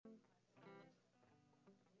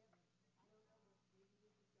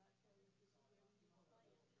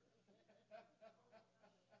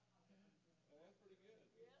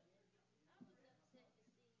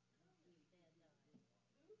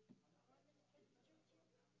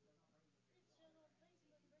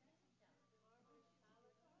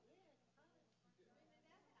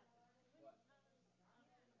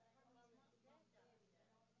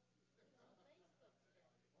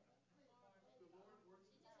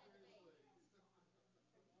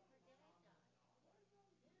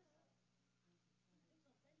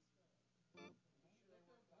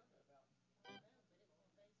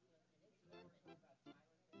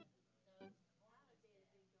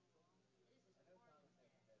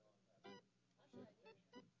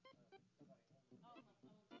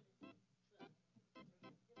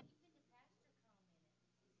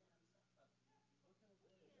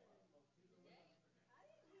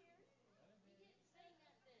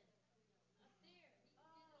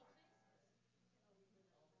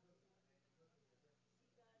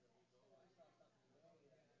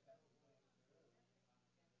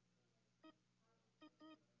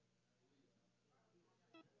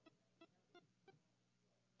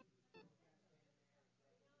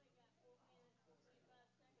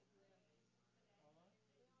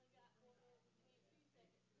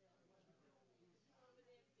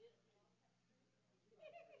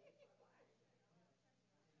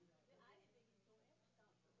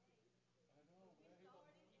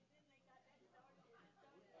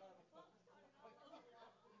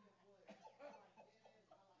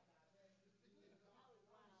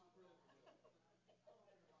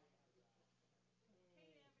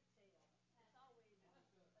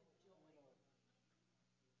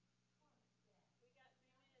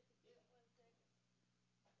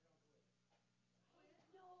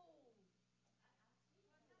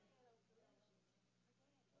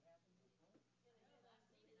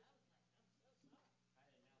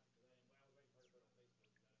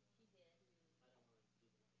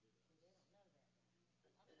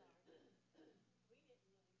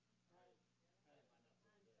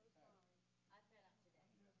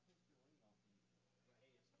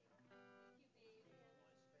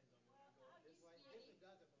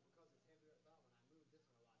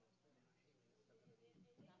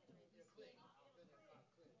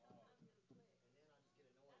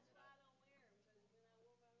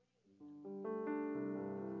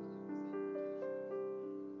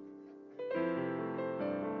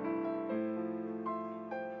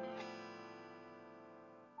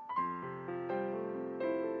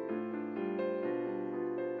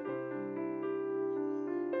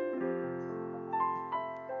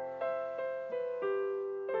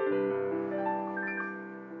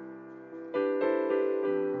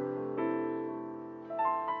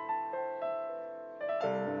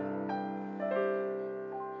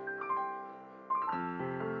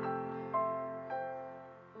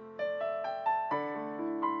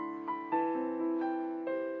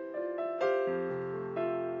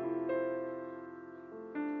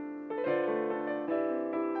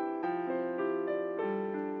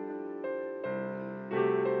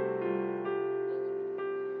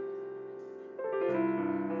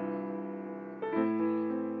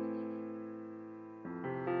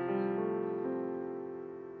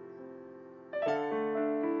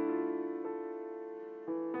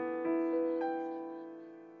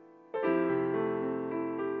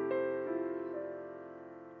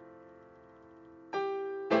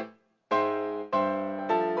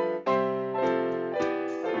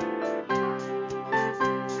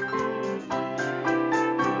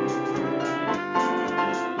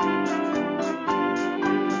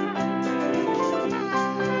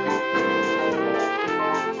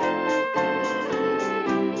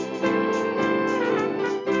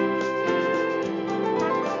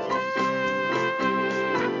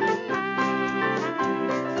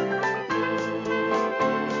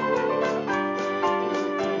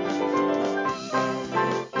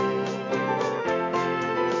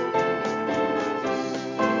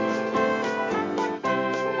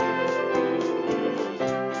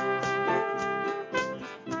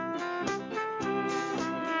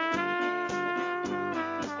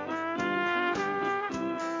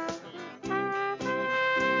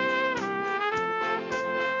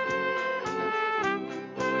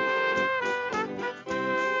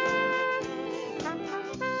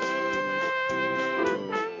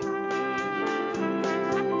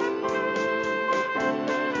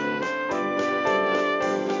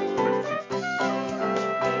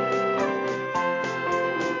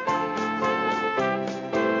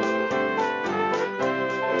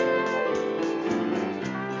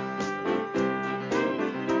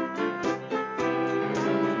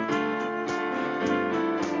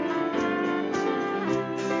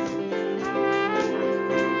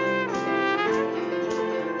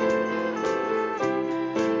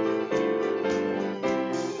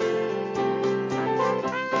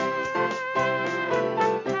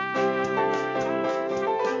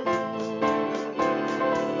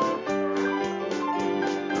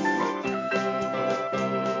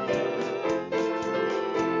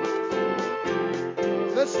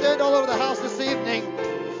Let's stand all over the house this evening.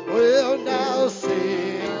 We'll now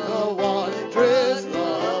sing the wondrous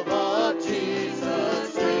love of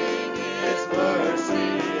Jesus. Sing His mercy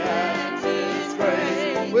and His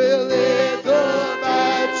grace. We'll lift the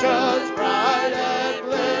mansions bright and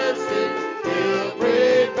blessed. He'll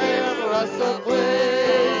prepare for us a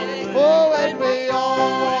place. Oh, when we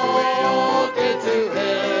all get to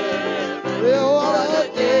heaven, we'll what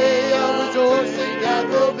a day of rejoicing that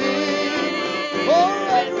will be. Oh,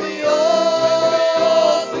 when we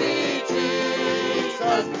all see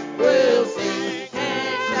Jesus, we'll sing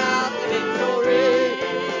and shout victory.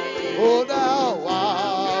 Oh, now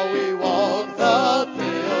while we walk the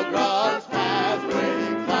pilgrim's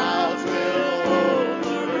pathway, clouds will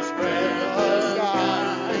overspread the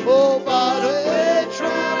sky. Oh, but when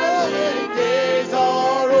traveling days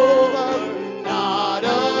are over, not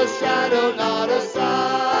a shadow, not a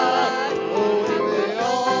sign. Oh, when we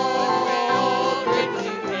all get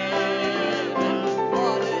to heaven,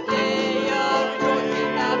 what a day of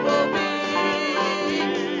rejoicing that will be.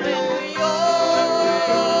 When we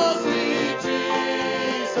all see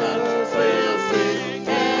Jesus, we'll sing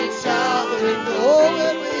and shout the victory. Oh,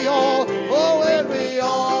 when we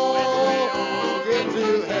all get to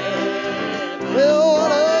heaven, well,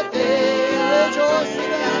 what a day of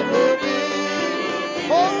rejoicing that will be.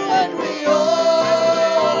 Oh, when we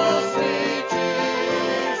all see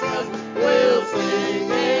Jesus, we'll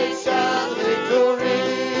sing and shout victory.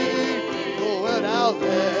 Oh, and now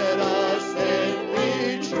let us then be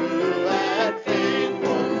true and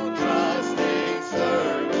faithful, trusting,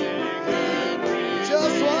 serving, and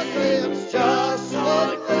just one glimpse of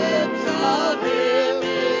Him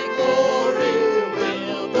in glory.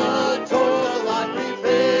 Will the torch of light be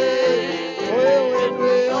fade? Well, when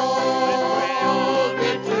we all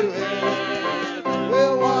get to heaven,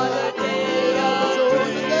 well, what a day of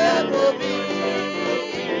rejoicing that will be.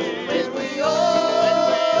 When we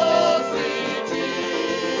all see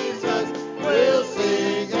Jesus, we'll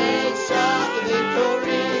sing and shout the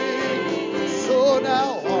victory. So now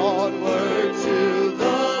onward to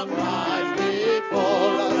the prize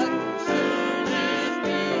before us. Soon His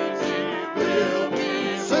beauty will be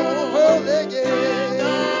soon the pearly gate.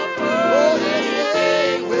 Oh, yes,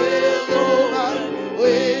 they will over.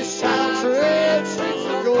 We shall tread streets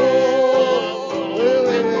of gold. Well,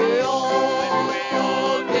 when we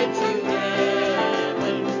all get to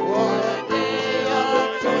heaven, what a day of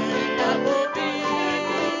rejoicing that will be.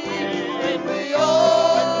 When we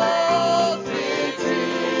all see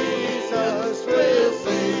Jesus, we'll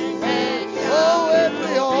sing and shout.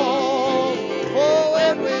 Oh,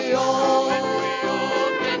 when we all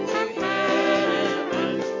get to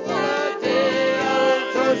heaven, what a day of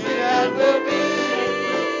rejoicing that will be.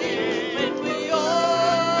 When we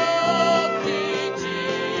all see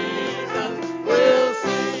Jesus, we'll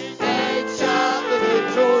sing and shout the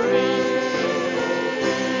victory.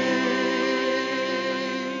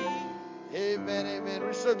 Amen, amen.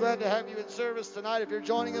 We're so glad to have you in service tonight. If you're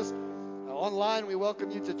joining us online, we welcome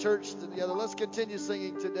you to church together. Let's continue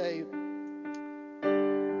singing today.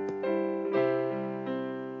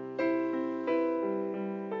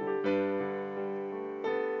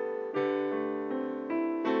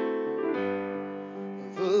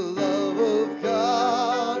 The love of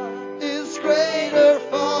God is greater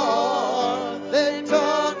far than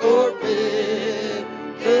tongue or pen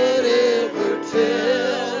could ever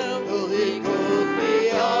tell. He goes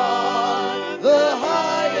beyond the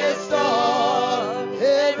highest star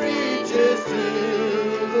and reaches to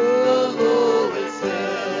the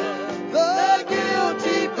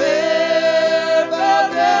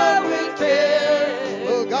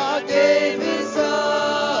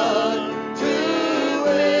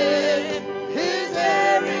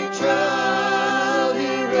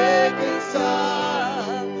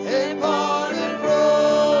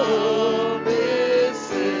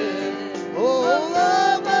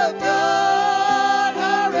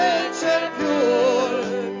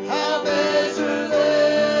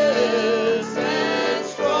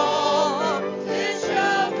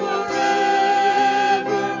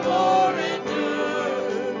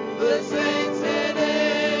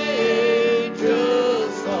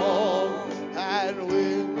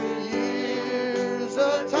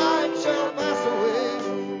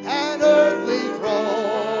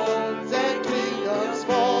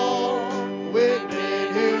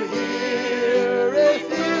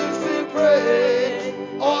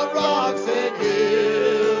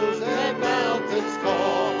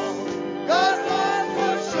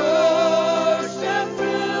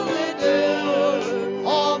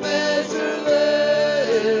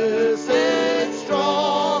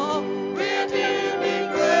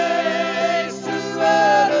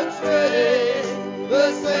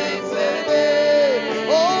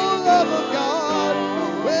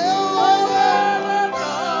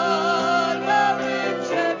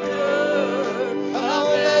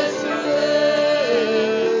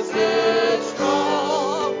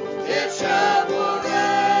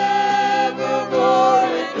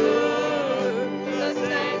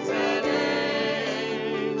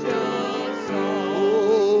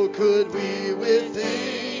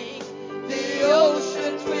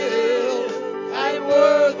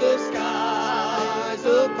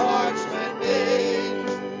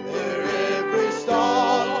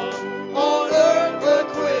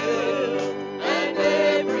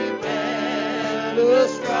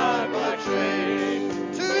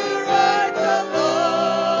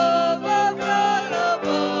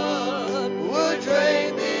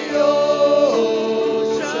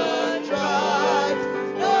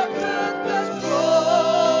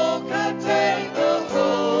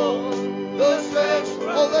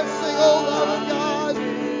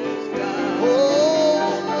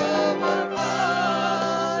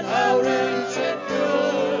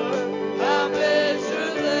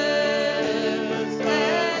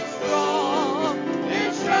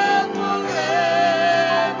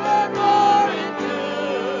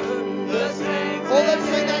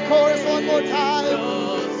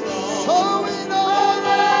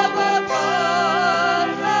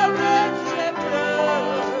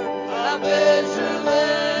measureless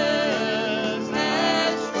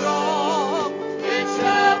and strong. It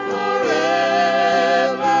shall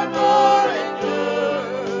forevermore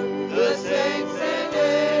endure. The saints and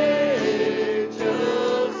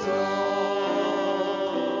angels song.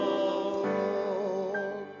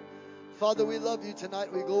 Father, we love you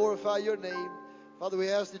tonight. We glorify your name. Father, we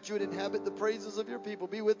ask that you would inhabit the praises of your people.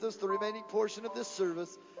 Be with us the remaining portion of this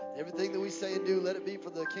service. Everything that we say and do, let it be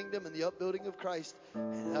for the kingdom and the upbuilding of Christ.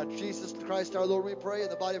 And Jesus Christ our Lord we pray.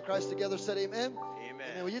 And the body of Christ together said amen.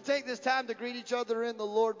 Amen. Will you take this time to greet each other in the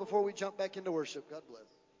Lord before we jump back into worship? God bless.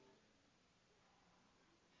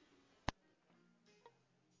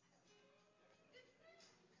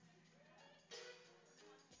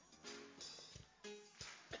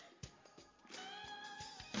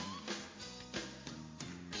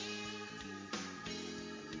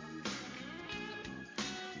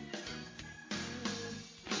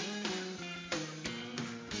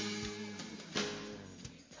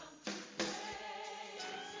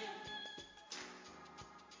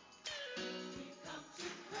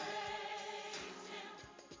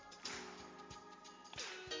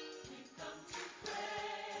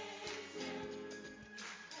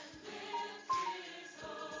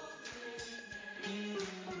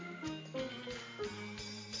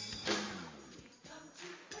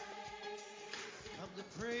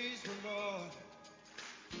 Praise the Lord.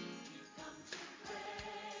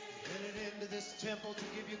 Headed into this temple to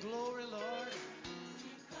give you glory, Lord.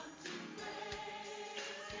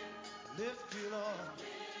 Lift you, Lord.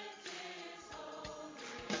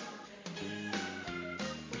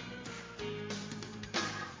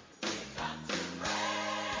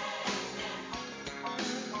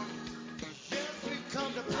 Yes, we've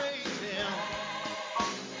come to praise Him.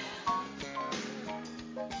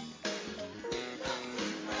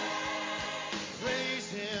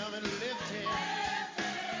 Praise Him and lift Him.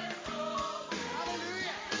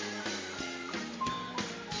 Hallelujah.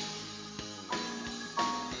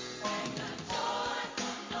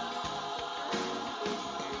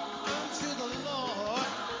 Unto the Lord.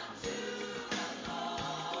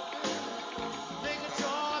 Make a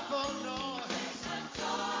joyful noise.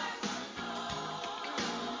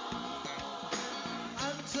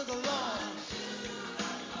 Unto the Lord.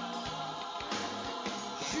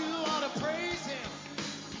 You ought to praise Him.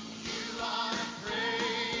 You ought to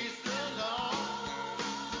praise the Lord.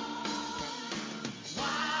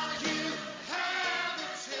 While you have the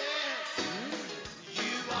chance,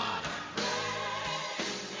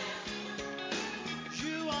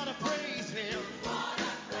 you ought to praise Him.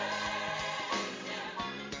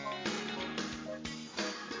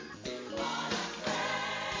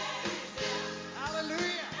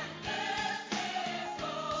 Hallelujah.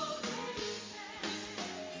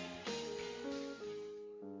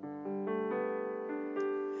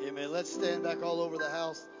 Amen. Let's stand back all over the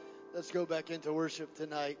house. Let's go back into worship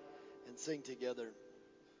tonight and sing together.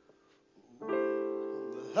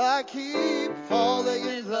 I keep falling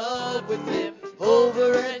in love with Him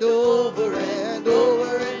over and over and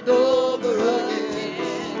over and over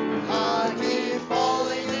again. I keep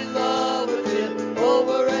falling in love with Him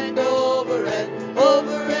over and over and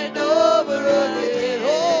over and over again.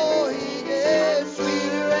 Oh, He gets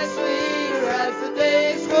sweeter and sweeter as the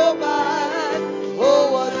days go by.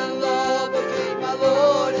 Oh, what a love between my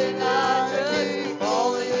Lord and I. Just keep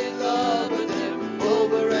falling in love with Him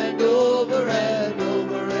over and over and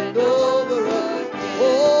over and over again.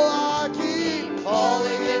 Oh, I keep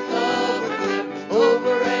falling in love.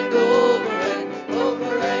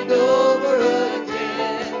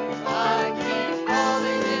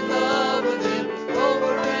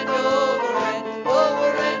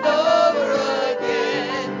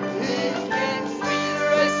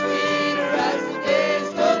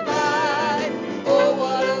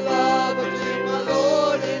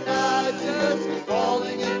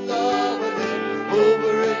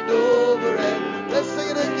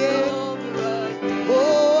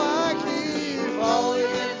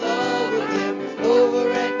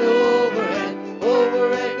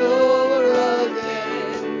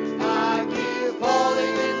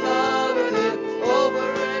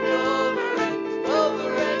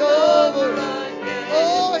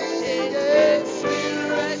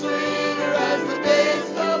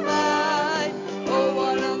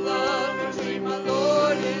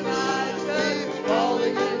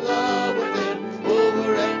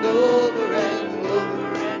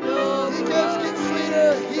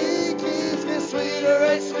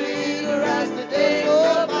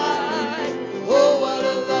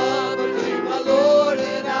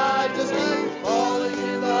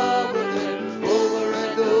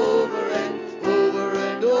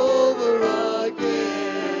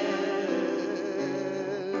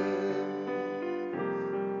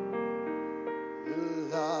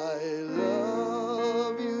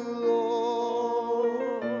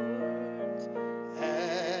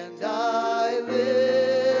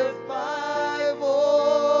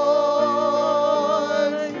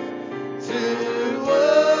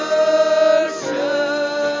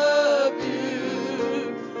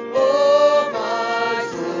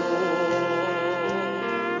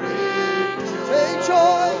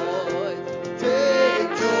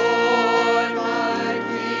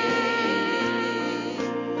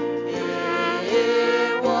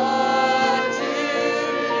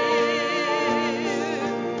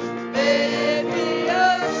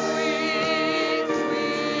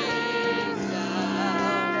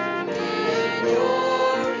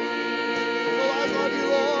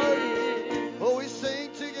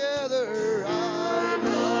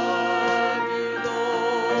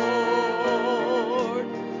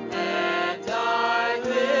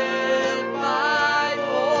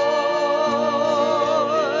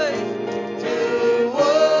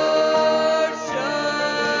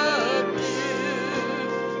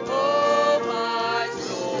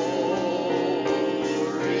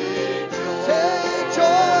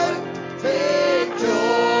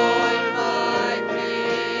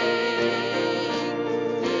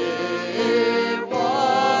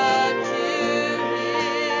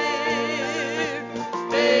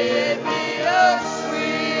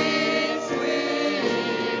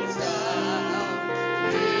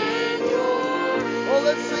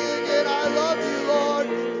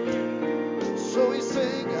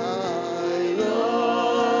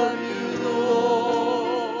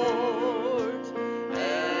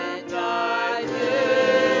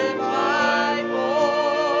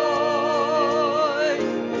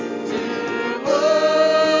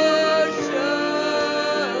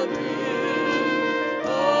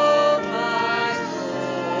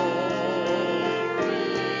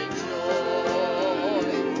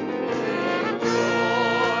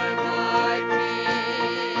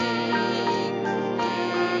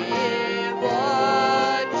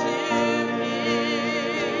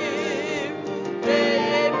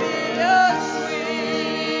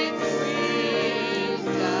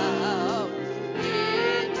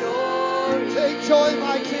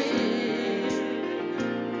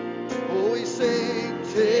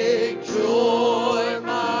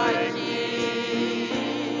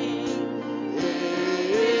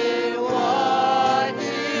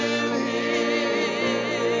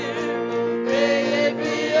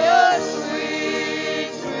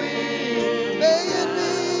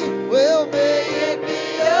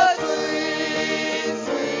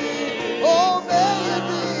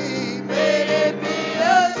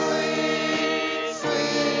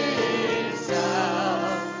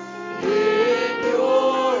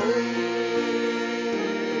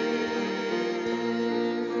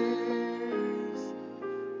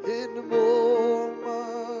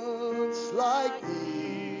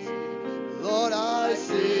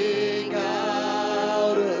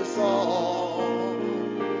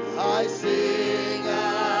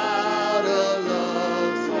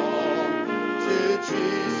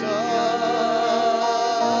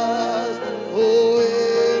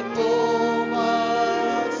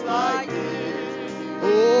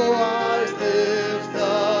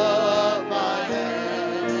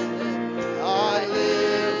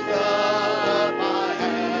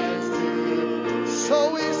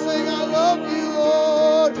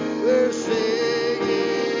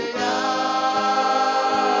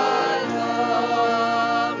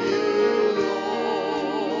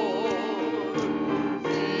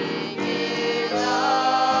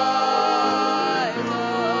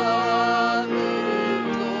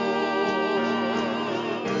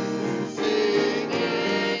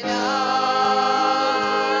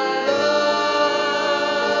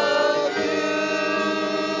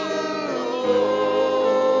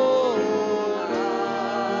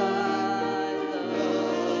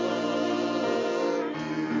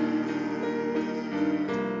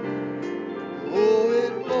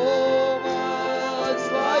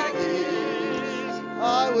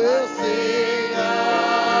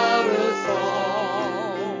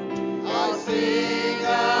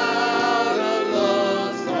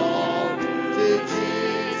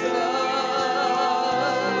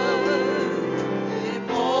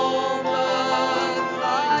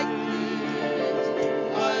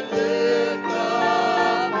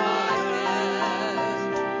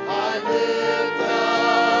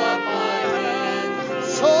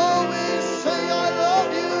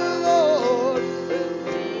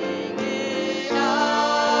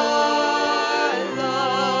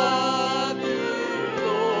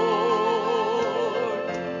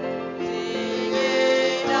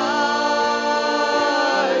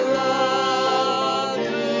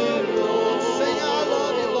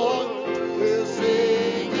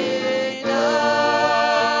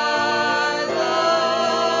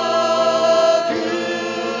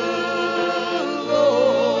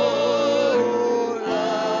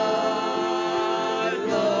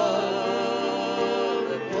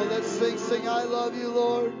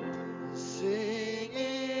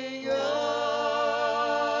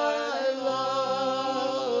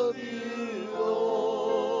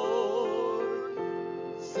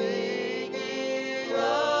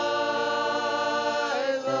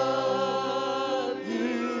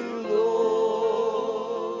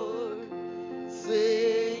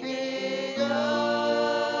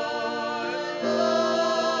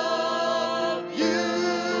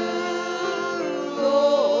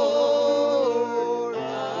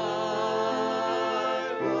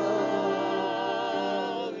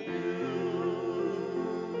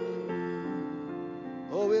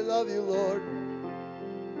 love you, Lord.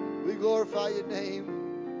 We glorify your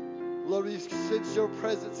name. Lord, we sense your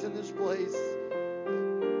presence in this place.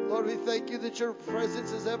 Lord, we thank you that your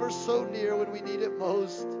presence is ever so near when we need it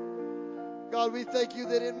most. God, we thank you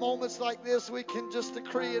that in moments like this we can just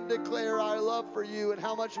decree and declare our love for you and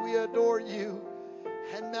how much we adore you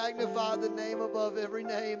and magnify the name above every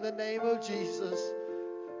name, the name of Jesus.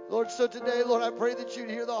 Lord, so today, Lord, I pray that you'd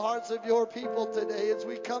hear the hearts of your people today as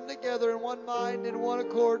we come together in one mind and one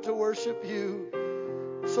accord to worship you.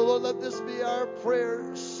 So, Lord, let this be our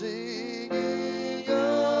prayer, singing, I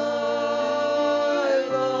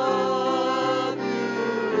love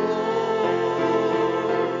you,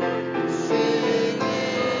 Lord. Singing,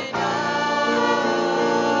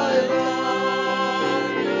 I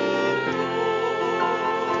love you, Lord.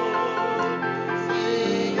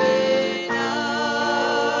 Singing, I love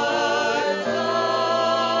you,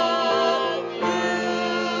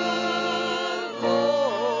 Lord.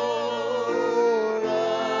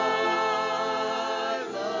 I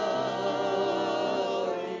love you.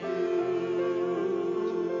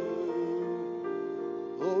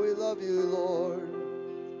 Oh, we love you, Lord.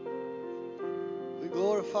 We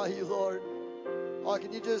glorify you, Lord. Oh,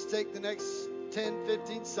 can you just take the next 10,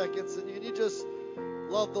 15 seconds and can you just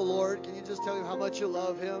love the Lord? Can you just tell him how much you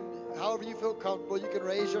love him? However you feel comfortable, you can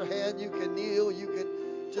raise your hand, you can kneel, you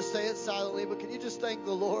can just say it silently, but can you just thank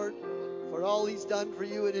the Lord for all he's done for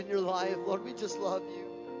you and in your life? Lord, we just love you.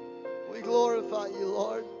 We glorify you,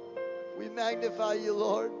 Lord. We magnify you,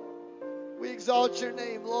 Lord. We exalt your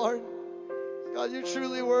name, Lord. God, you're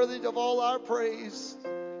truly worthy of all our praise.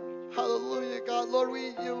 Hallelujah, God. Lord,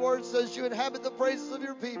 your word says you inhabit the praises of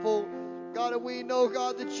your people. God, and we know,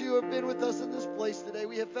 God, that you have been with us in this place today.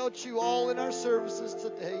 We have felt you all in our services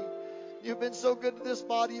today. You've been so good to this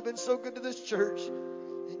body. You've been so good to this church.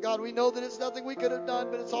 And God, we know that it's nothing we could have done,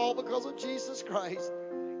 but it's all because of Jesus Christ.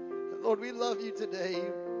 And Lord, we love you today.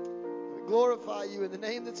 We glorify you in the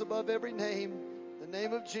name that's above every name, the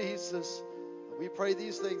name of Jesus. We pray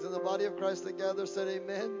these things in the body of Christ that gather said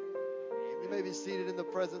amen. You may be seated in the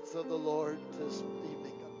presence of the Lord this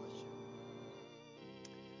evening. God bless you.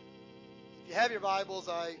 If you have your Bibles,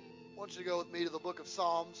 I want you to go with me to the book of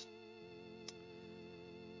Psalms.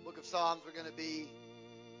 Book of Psalms, we're going to be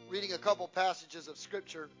reading a couple passages of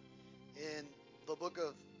Scripture in the book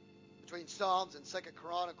of, between Psalms and 2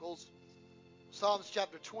 Chronicles. Psalms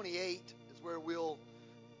chapter 28 is where we'll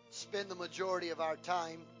spend the majority of our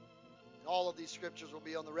time. And all of these scriptures will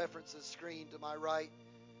be on the references screen to my right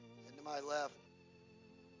and to my left.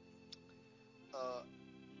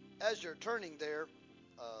 As you're turning there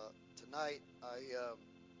tonight, I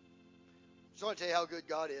just want to tell you how good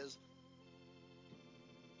God is.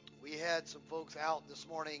 We had some folks out this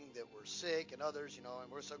morning that were sick and others, and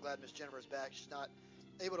we're so glad Miss Jennifer's back. She's not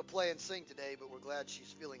able to play and sing today, but we're glad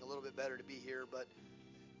she's feeling a little bit better to be here. But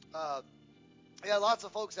yeah, lots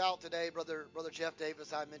of folks out today. Brother Jeff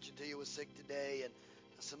Davis, I mentioned to you, was sick today, and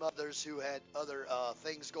some others who had other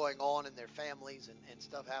things going on in their families and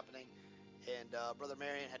stuff happening. And Brother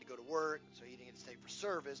Marion had to go to work, so he didn't get to stay for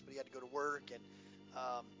service, but he had to go to work, and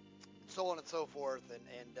so on and so forth.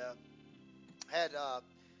 And had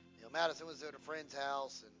Madison was at a friend's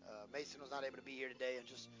house, and Mason was not able to be here today, and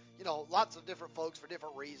just lots of different folks for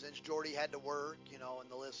different reasons. Jordy had to work, and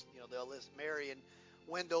the list, Mary and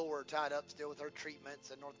Wendell were tied up still with her treatments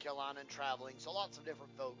in North Carolina and traveling. So lots of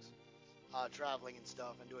different folks traveling and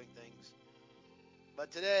stuff and doing things. But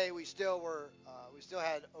today we still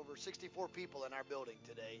had over 64 people in our building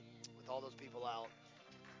today, with all those people out.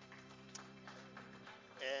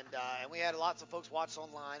 And we had lots of folks watch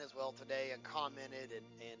online as well today and commented and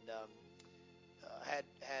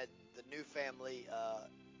had the new family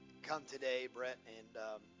come today, Brett and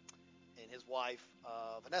his wife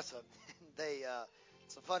Vanessa.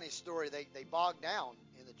 It's a funny story. They bogged down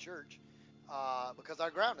in the church because our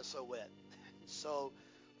ground is so wet. So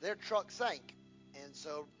their truck sank. And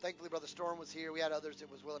so thankfully Brother Storm was here. We had others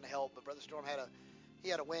that was willing to help, but Brother Storm had a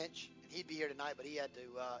winch, and he'd be here tonight, but he had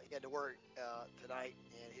to work tonight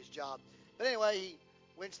and his job. But anyway, he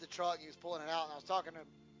winched the truck. He was pulling it out, and I was talking to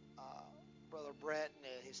Brother Brett,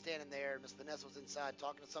 and he's standing there. Miss Vanessa was inside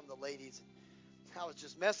talking to some of the ladies. I was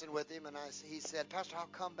just messing with him, and he said, "Pastor, I'll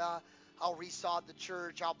come by. I'll resod the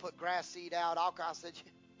church. I'll put grass seed out." I said,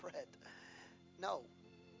 "Brett, no,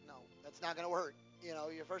 that's not going to work.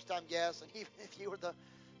 Your first-time guest, and even if you were the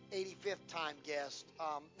 85th time guest,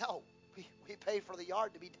 no, we pay for the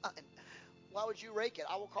yard to be done. Why would you rake it?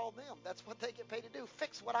 I will call them. That's what they get paid to do.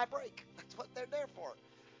 Fix what I break. That's what they're there for."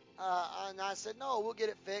 And I said, "No, we'll get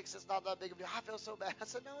it fixed. It's not that big of a deal." I feel so bad. I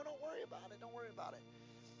said, "No, don't worry about it. Don't worry about it."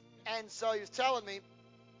 And so he was telling me,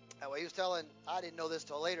 Well, he was telling, I didn't know this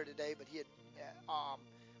till later today, but he had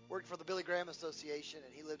worked for the Billy Graham Association,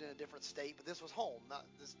 and he lived in a different state, but this was home. Not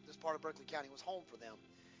this part of Berkeley County was home for them.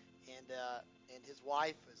 And his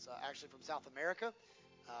wife is actually from South America.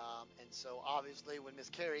 And so obviously when Miss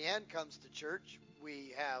Carrie Ann comes to church,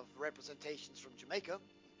 we have representations from Jamaica.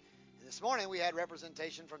 And this morning we had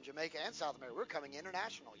representation from Jamaica and South America. We're coming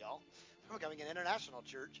international, y'all. We're coming in international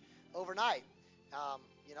church overnight.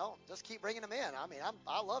 Just keep bringing them in. I mean,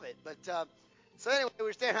 I love it. But so anyway, we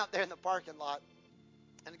were standing out there in the parking lot,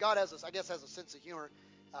 and God has a sense of humor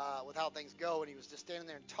with how things go. And he was just standing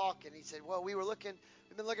there and talking. He said, "Well, we've been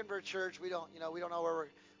looking for a church. We don't know where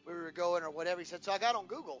we were going or whatever." He said, "So I got on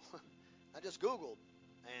Google. I just Googled,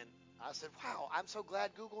 and I said, wow, I'm so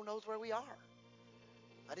glad Google knows where we are.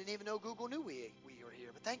 I didn't even know Google knew we were here,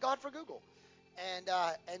 but thank God for Google."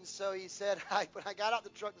 And so he said, when I got out the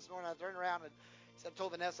truck this morning, I turned around and he said, I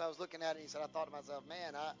told Vanessa I was looking at it. And he said, I thought to myself,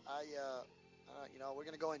 man, we're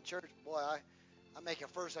going to go in church. Boy, I make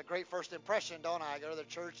a great first impression, don't I? I go to their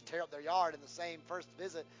church and tear up their yard in the same first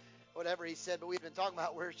visit, whatever he said. But we've been talking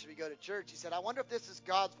about where should we go to church. He said, I wonder if this is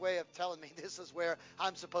God's way of telling me this is where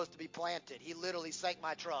I'm supposed to be planted. He literally sank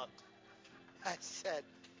my truck. I said,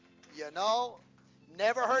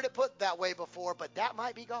 never heard it put that way before, but that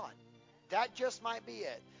might be God. That just might be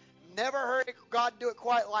it. Never heard God do it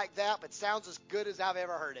quite like that, but sounds as good as I've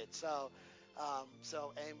ever heard it.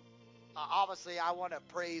 Obviously, I want to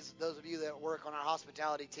praise those of you that work on our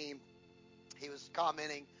hospitality team. He was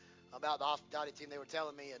commenting about the hospitality team. They were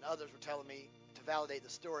telling me, and others were telling me to validate the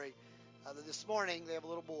story. That this morning, they have a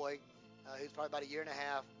little boy who's probably about a year and a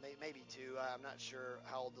half, maybe 2. I'm not sure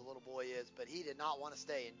how old the little boy is, but he did not want to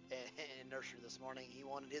stay in nursery this morning. He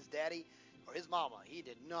wanted his daddy or his mama. He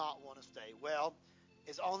did not want to stay. Well,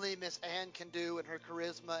 as only Miss Ann can do in her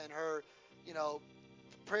charisma and her,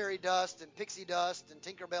 prairie dust and pixie dust and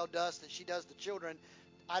Tinkerbell dust that she does to children.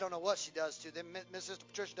 I don't know what she does to them. Miss Sister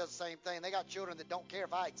Patricia does the same thing. They got children that don't care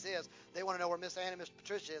if I exist. They want to know where Miss Ann and Miss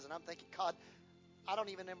Patricia is. And I'm thinking, God, I don't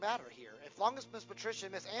even matter here. As long as Miss Patricia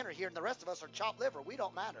and Miss Ann are here and the rest of us are chopped liver, we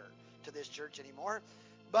don't matter to this church anymore.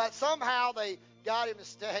 But somehow they got him to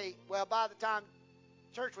stay. Well, by the time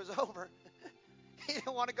church was over, he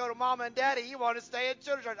didn't want to go to Mama and Daddy. He wanted to stay in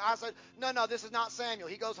children's church. I said, no, this is not Samuel.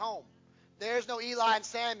 He goes home. There's no Eli and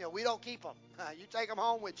Samuel. We don't keep them. You take them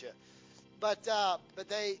home with you. But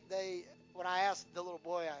they when I asked the little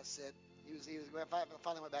boy, I said, he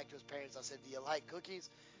finally went back to his parents. I said, do you like cookies?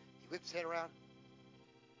 He whipped his head around.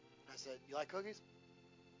 I said, you like cookies?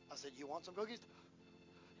 I said, you want some cookies?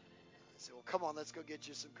 I said, well, come on, let's go get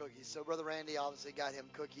you some cookies. So Brother Randy obviously got him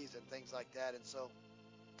cookies and things like that. And so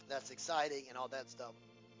that's exciting and all that stuff.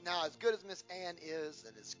 Now, as good as Miss Ann is,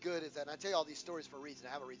 and as good as that, and I tell you all these stories for a reason.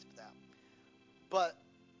 I have a reason for that. But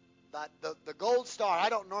the gold star, I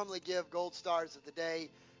don't normally give gold stars of the day.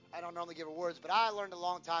 I don't normally give awards, but I learned a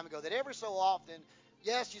long time ago that every so often,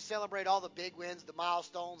 yes, you celebrate all the big wins, the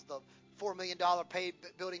milestones, the $4 million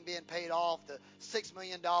building being paid off, the $6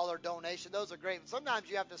 million donation. Those are great. But sometimes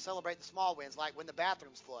you have to celebrate the small wins, like when the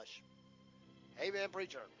bathroom's flush. Amen,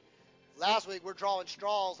 preacher. Last week, we're drawing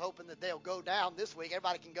straws, hoping that they'll go down. This week,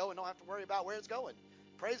 everybody can go and don't have to worry about where it's going.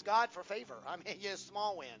 Praise God for favor. I mean, yes,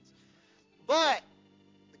 small wins. But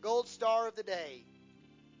the gold star of the day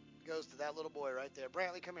goes to that little boy right there.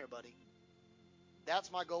 Brantley, come here, buddy.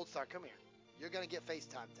 That's my gold star. Come here. You're going to get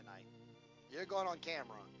FaceTime tonight. You're going on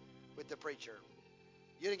camera with the preacher.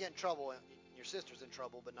 You didn't get in trouble. Your sister's in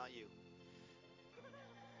trouble, but not you.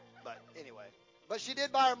 But anyway. But she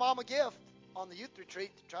did buy her mom a gift on the youth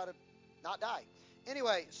retreat to try to not die.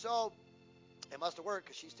 Anyway, so it must have worked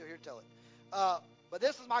because she's still here to tell it. But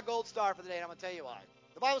this is my gold star for the day, and I'm going to tell you why.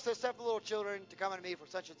 The Bible says, suffer the little children to come unto me, for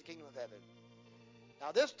such is the kingdom of heaven.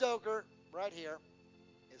 Now, this joker right here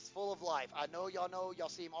is full of life. I know, y'all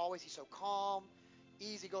see him always. He's so calm,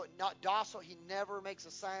 easy going, not docile. He never makes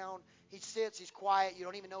a sound. He sits, he's quiet. You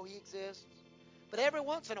don't even know he exists. But every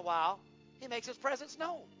once in a while, he makes his presence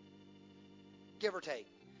known, give or take.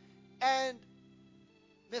 And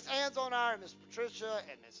Miss Ann's on our, and Miss Patricia,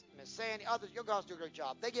 and Miss Sandy, others, you guys do a great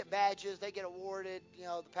job. They get badges, they get awarded.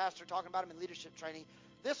 The pastor talking about them in leadership training.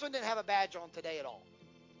 This one didn't have a badge on today at all.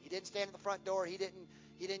 He didn't stand at the front door. He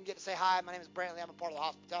didn't get to say, hi, my name is Brantley, I'm a part of the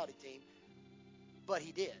hospitality team. But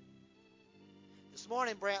he did. This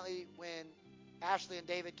morning, Brantley, when Ashley and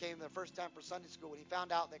David came the first time for Sunday school, when he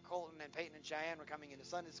found out that Colton and Peyton and Cheyenne were coming into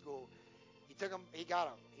Sunday school, he got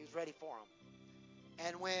them. He was ready for them.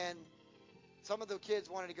 And when some of the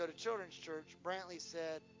kids wanted to go to children's church, Brantley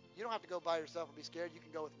said, you don't have to go by yourself and be scared. You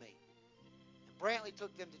can go with me. And Brantley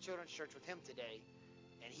took them to children's church with him today,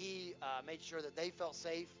 and he made sure that they felt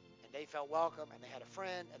safe and and they felt welcome, and they had a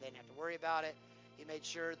friend, and they didn't have to worry about it. He made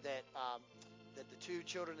sure that that the two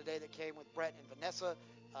children today that came with Brett and Vanessa,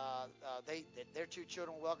 that their two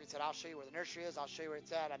children were welcome. He said, "I'll show you where the nursery is. I'll show you where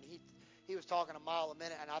it's at." I mean, he was talking a mile a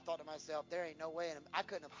minute, and I thought to myself, there ain't no way. And I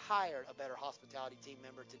couldn't have hired a better hospitality team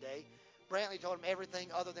member today. Brantley told him everything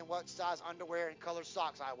other than what size underwear and color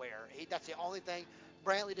socks I wear. That's the only thing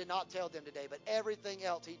Brantley did not tell them today, but everything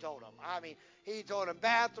else he told them. I mean, he told them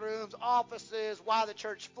bathrooms, offices, why the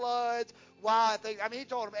church floods, why things. I mean, he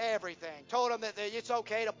told them everything. Told them that it's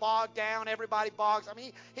okay to bog down. Everybody bogs. I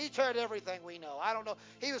mean, he told everything we know. I don't know.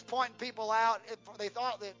 He was pointing people out. They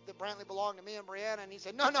thought that Brantley belonged to me and Brianna, and he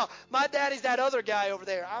said, no, my daddy's that other guy over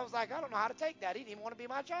there. I was like, I don't know how to take that. He didn't even want to be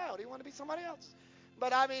my child. He wanted to be somebody else.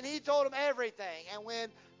 But, I mean, he told them everything. And when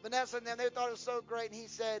Vanessa and them, they thought it was so great, and he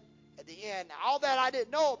said at the end, now, all that I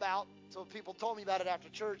didn't know about, so people told me about it after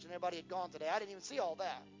church and everybody had gone today. I didn't even see all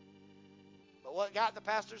that. But what got in the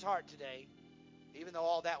pastor's heart today, even though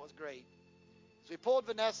all that was great, is we pulled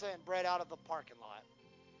Vanessa and Brett out of the parking lot.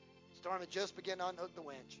 Storm had just begun to unhook the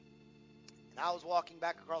winch. And I was walking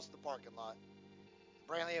back across the parking lot.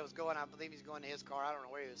 Brantley was going, I believe he's going to his car. I don't know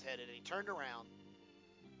where he was headed. And he turned around.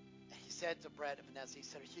 And he said to Brett and Vanessa, he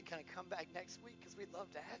said, are you going to come back next week? Because we'd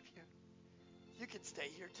love to have you. You can stay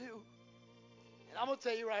here too. And I'm going to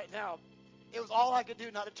tell you right now, it was all I could do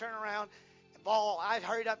not to turn around and bawl. I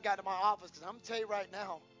hurried up and got to my office because I'm going to tell you right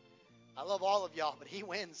now, I love all of y'all, but he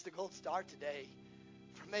wins the gold star today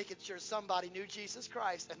for making sure somebody knew Jesus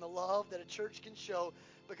Christ and the love that a church can show,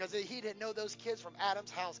 because he didn't know those kids from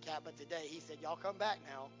Adam's house cat, but today he said, y'all come back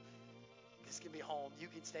now. This can be home. You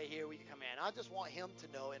can stay here. We can come in. I just want him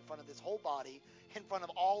to know in front of this whole body, in front of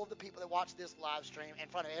all of the people that watch this live stream, in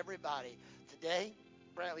front of everybody, today,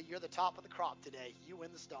 Brantley, you're the top of the crop today. You win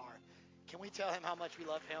the star. Can we tell him how much we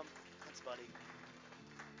love him? Thanks, buddy.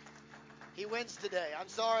 He wins today. I'm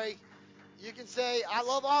sorry. You can say, I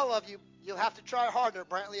love all of you. You'll have to try harder.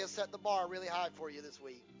 Brantley has set the bar really high for you this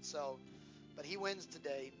week. So, but he wins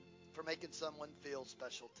today for making someone feel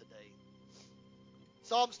special today.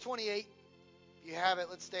 Psalms 28. If you have it,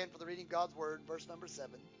 let's stand for the reading of God's word, verse number 7.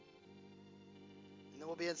 And then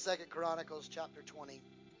we'll be in 2 Chronicles chapter 20.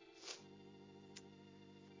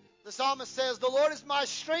 The psalmist says, the Lord is my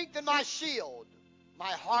strength and my shield.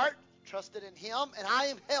 My heart trusted in him, and I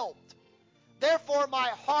am helped. Therefore my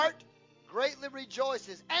heart greatly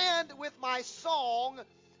rejoices, and with my song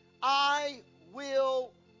I will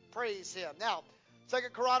praise him. Now, 2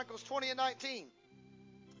 Chronicles 20 and 19.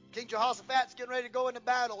 King Jehoshaphat's getting ready to go into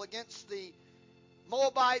battle against the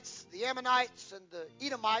Moabites, the Ammonites, and the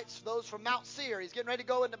Edomites, those from Mount Seir. He's getting ready to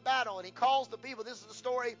go into battle, and he calls the people. This is the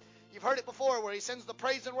story, you've heard it before, where he sends the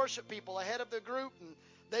praise and worship people ahead of the group, and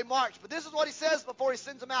they march. But this is what he says before he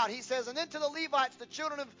sends them out. He says, and then to the Levites, the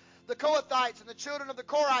children of the Kohathites, and the children of the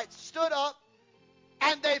Korites stood up,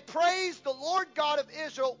 and they praised the Lord God of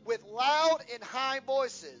Israel with loud and high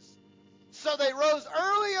voices. So they rose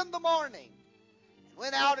early in the morning,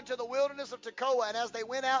 went out into the wilderness of Tekoa, and as they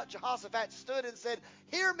went out, Jehoshaphat stood and said,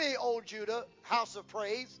 hear me, O Judah, house of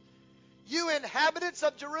praise, you inhabitants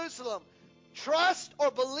of Jerusalem, trust or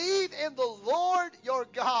believe in the Lord your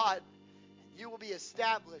God, and you will be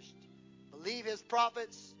established. Believe his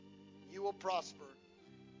prophets, you will prosper.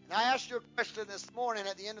 And I asked you a question this morning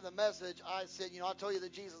at the end of the message. I said, I told you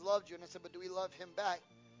that Jesus loved you, and I said, but do we love him back?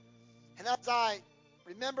 And as I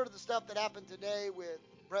remember the stuff that happened today with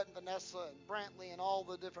Brett and Vanessa and Brantley and all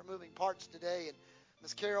the different moving parts today, and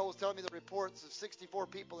Miss Carol was telling me the reports of 64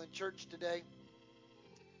 people in church today.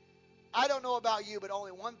 I don't know about you, but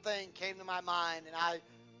only one thing came to my mind, and I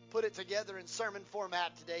put it together in sermon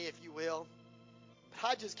format today, if you will. But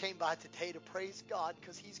I just came by today to praise God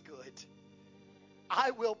because he's good.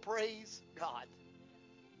 I will praise God.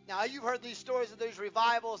 Now, you've heard these stories of these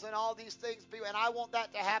revivals and all these things, and I want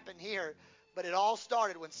that to happen here. But it all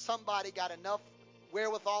started when somebody got enough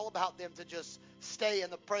wherewithal about them to just stay in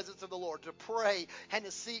the presence of the Lord, to pray and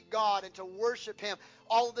to seek God and to worship him.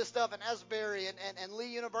 All of this stuff in Asbury and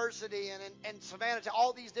Lee University and Savannah,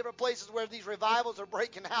 all these different places where these revivals are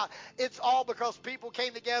breaking out. It's all because people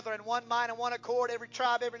came together in one mind and one accord, every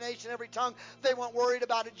tribe, every nation, every tongue. They weren't worried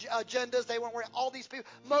about agendas. They weren't worried. All these people,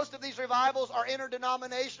 most of these revivals are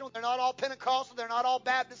interdenominational. They're not all Pentecostal. They're not all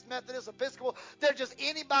Baptist, Methodist, Episcopal. They're just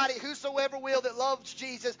anybody, whosoever will, that loves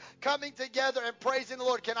Jesus, coming together and praising the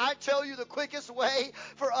Lord. Can I tell you the quickest way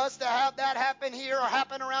for us to have that happen here or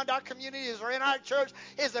happen around our communities or in our church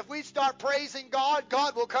is if we start praising God,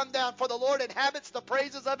 God will come down, for the Lord inhabits the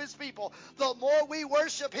praises of his people. The more we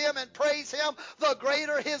worship him and praise him, the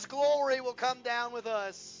greater his glory will come down with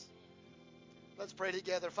us. Let's pray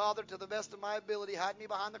together. Father, to the best of my ability, hide me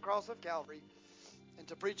behind the cross of Calvary. and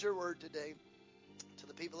to preach your word today to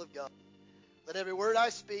the people of God. Let every word I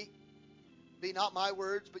speak be not my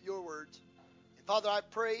words, but your words. And Father, I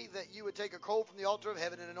pray that you would take a coal from the altar of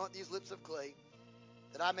heaven and anoint these lips of clay,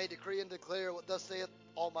 that I may decree and declare what thus saith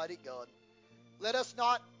Almighty God. Let us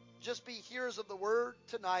not just be hearers of the word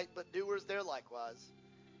tonight, but doers there likewise.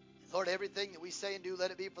 And Lord, everything that we say and do,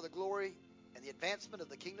 let it be for the glory and the advancement of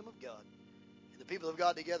the kingdom of God. And the people of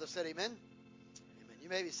God together said amen. Amen. You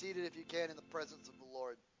may be seated if you can in the presence of the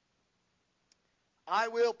Lord. I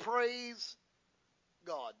will praise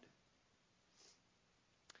God.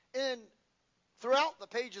 Throughout the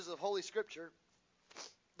pages of Holy Scripture,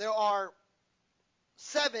 there are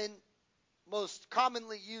 7 most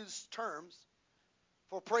commonly used terms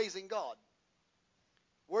for praising God.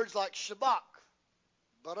 Words like Shabach,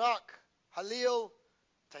 Barak, Halil,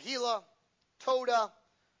 Tehillah, Todah,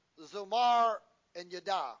 Zomar, and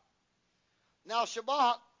Yada. Now,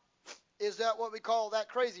 Shabach is that what we call that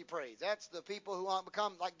crazy praise. That's the people who want to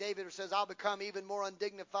become, like David says, I'll become even more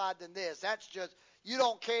undignified than this. That's just, you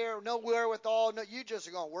don't care, no wherewithal, no, you just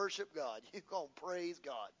are going to worship God. You're going to praise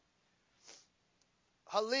God.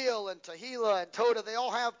 Halil and Tehillah and Todah, they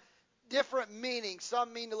all have different meanings.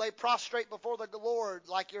 Some mean to lay prostrate before the Lord,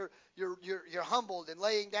 like you're humbled and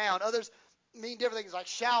laying down. Others mean different things like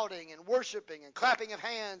shouting and worshiping and clapping of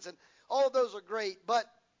hands, and all of those are great. But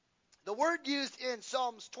the word used in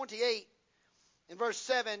Psalms 28 in verse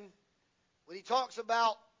 7, when he talks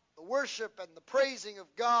about the worship and the praising of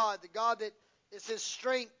God, the God that is his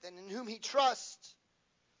strength and in whom he trusts,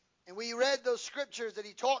 and we read those scriptures that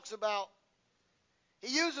he talks about,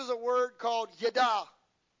 he uses a word called Yada.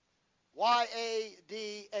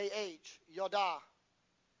 Y-A-D-A-H. Yada.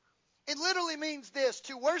 It literally means this: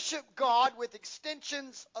 to worship God with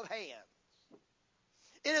extensions of hands.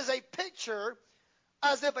 It is a picture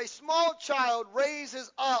as if a small child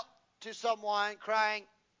raises up to someone crying,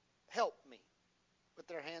 help me, with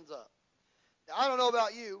their hands up. Now, I don't know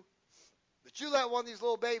about you, but you let one of these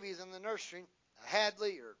little babies in the nursery, a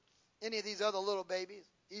Hadley or any of these other little babies,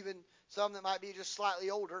 even some that might be just slightly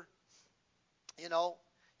older,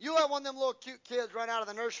 you let one of them little cute kids run out of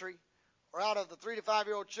the nursery or out of the 3 to 5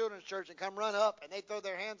 year old children's church and come run up and they throw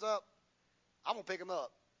their hands up, I'm going to pick them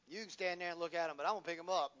up. You can stand there and look at them, but I'm going to pick them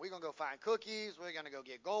up. We're going to go find cookies. We're going to go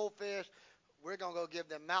get goldfish. We're going to go give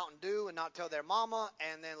them Mountain Dew and not tell their mama,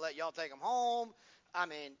 and then let y'all take them home. I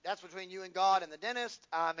mean, that's between you and God and the dentist.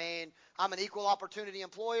 I mean, I'm an equal opportunity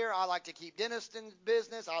employer. I like to keep dentists in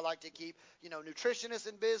business. I like to keep, nutritionists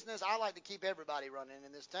in business. I like to keep everybody running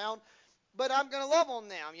in this town. But I'm going to love on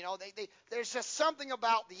them. There's just something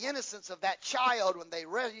about the innocence of that child when they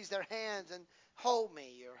raise their hands and hold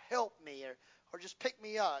me or help me or just pick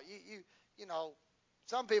me up.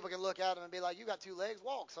 Some people can look at them and be like, you got 2 legs,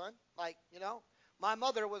 walk, son. My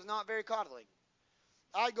mother was not very coddling.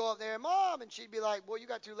 I'd go up there, Mom, and she'd be like, boy, you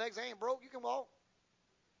got 2 legs, they ain't broke, you can walk.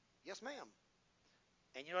 Yes, ma'am.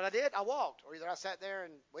 And you know what I did? I walked. Or either I sat there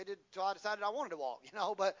and waited until I decided I wanted to walk,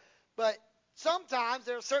 But sometimes,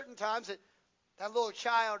 there are certain times that little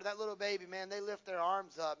child, that little baby, man, they lift their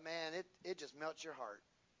arms up, man, it just melts your heart.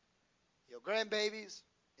 Grandbabies,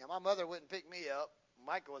 my mother wouldn't pick me up.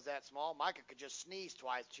 Micah was that small. Micah could just sneeze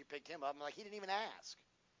twice. She picked him up. I'm like, he didn't even ask.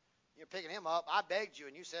 You're picking him up. I begged you,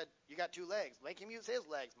 and you said, you got 2 legs. Make him use his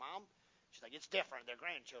legs, Mom. She's like, it's different. They're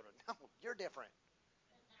grandchildren. No, you're different.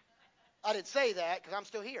 I didn't say that because I'm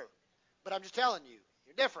still here. But I'm just telling you,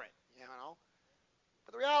 you're different,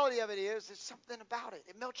 But the reality of it is, there's something about it.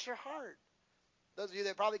 It melts your heart. Those of you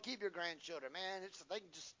that probably keep your grandchildren, man,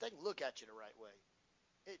 they can look at you the right way.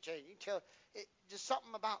 It changes. You can tell just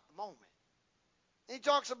something about the moment. And he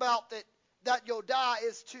talks about that Yodah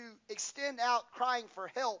is to extend out crying for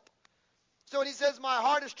help. So when he says, my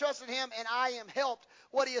heart is trusted in him and I am helped,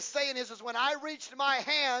 what he is saying is when I reached my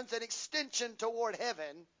hands an extension toward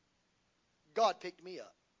heaven, God picked me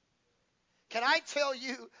up. Can I tell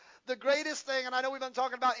you the greatest thing, and I know we've been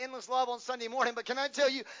talking about endless love on Sunday morning, but can I tell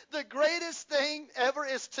you the greatest thing ever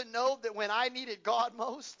is to know that when I needed God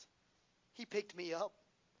most, he picked me up.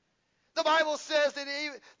 The Bible says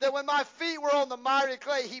that when my feet were on the miry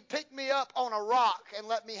clay, he picked me up on a rock and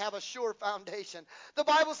let me have a sure foundation. The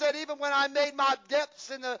Bible said even when I made my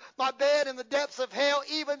bed in the depths of hell,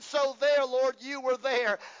 even so there, Lord, you were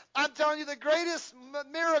there. I'm telling you, the greatest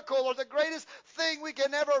miracle or the greatest thing we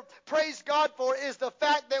can ever praise God for is the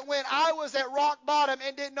fact that when I was at rock bottom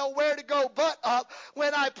and didn't know where to go but up,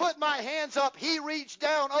 when I put my hands up, he reached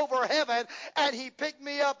down over heaven and he picked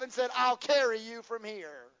me up and said, I'll carry you from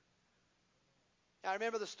here. I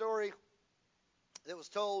remember the story that was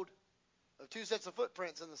told of 2 sets of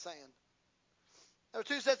footprints in the sand. There were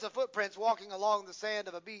 2 sets of footprints walking along the sand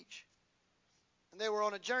of a beach. And they were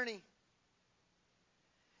on a journey.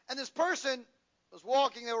 And this person was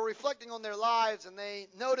walking, they were reflecting on their lives, and they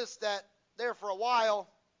noticed that there for a while,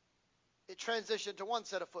 it transitioned to one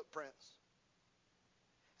set of footprints.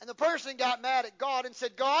 And the person got mad at God and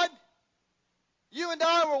said, God, you and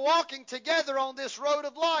I were walking together on this road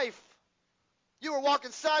of life. You were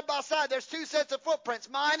walking side by side. There's two sets of footprints,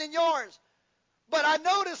 mine and yours. But I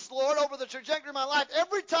noticed, Lord, over the trajectory of my life,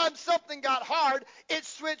 every time something got hard, it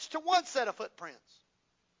switched to one set of footprints.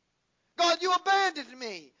 God, you abandoned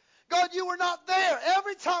me. God, you were not there.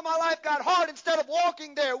 Every time my life got hard, instead of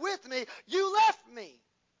walking there with me, you left me.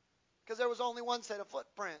 Because there was only one set of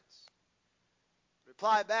footprints. The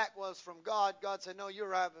reply back was from God. God said, no,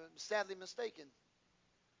 you're sadly mistaken.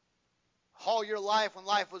 All your life, when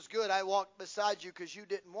life was good, I walked beside you because you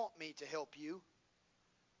didn't want me to help you.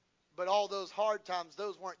 But all those hard times,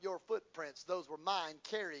 those weren't your footprints. Those were mine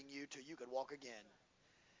carrying you till you could walk again.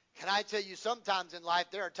 Can I tell you, sometimes in life,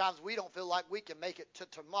 there are times we don't feel like we can make it to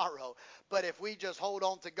tomorrow. But if we just hold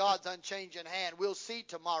on to God's unchanging hand, we'll see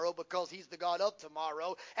tomorrow because He's the God of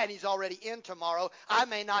tomorrow, and He's already in tomorrow. I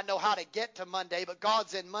may not know how to get to Monday, but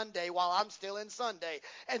God's in Monday while I'm still in Sunday.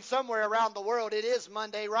 And somewhere around the world, it is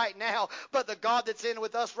Monday right now. But the God that's in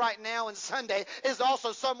with us right now in Sunday is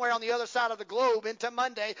also somewhere on the other side of the globe into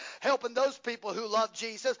Monday, helping those people who love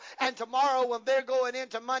Jesus. And tomorrow, when they're going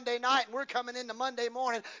into Monday night and we're coming into Monday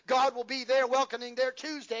morning, God will be there welcoming their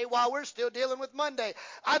Tuesday while we're still dealing with Monday.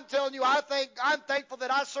 I'm telling you, I'm thankful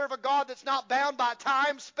that I serve a God that's not bound by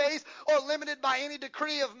time, space, or limited by any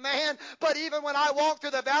decree of man. But even when I walk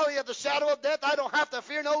through the valley of the shadow of death, I don't have to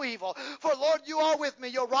fear no evil. For Lord, you are with me.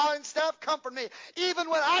 Your rod and staff comfort me. Even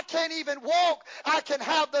when I can't even walk, I can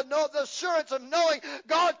have the assurance of knowing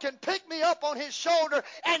God can pick me up on His shoulder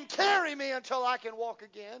and carry me until I can walk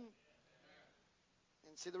again.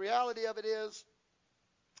 And see, the reality of it is,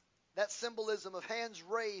 that symbolism of hands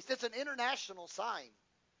raised, it's an international sign.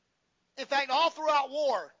 In fact, all throughout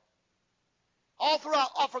war,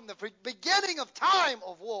 from the beginning of time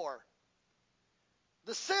of war,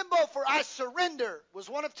 the symbol for I surrender was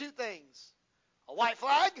one of two things: a white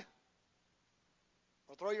flag,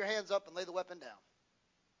 or throw your hands up and lay the weapon down.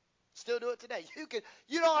 Still do it today.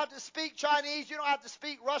 You don't have to speak Chinese, you don't have to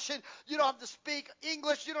speak Russian, you don't have to speak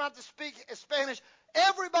English, you don't have to speak Spanish.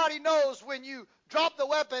 Everybody knows when you drop the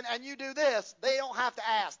weapon and you do this, they don't have to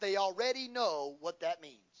ask. They already know what that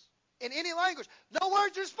means. In any language, no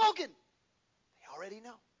words are spoken. They already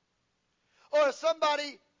know. Or if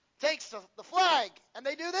somebody takes the flag and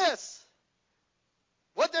they do this,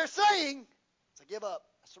 what they're saying is, I give up,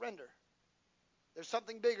 I surrender. There's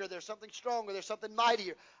something bigger, there's something stronger, there's something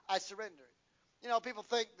mightier. I surrender. You know, people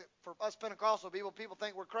think that for us Pentecostal people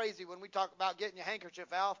think we're crazy when we talk about getting your handkerchief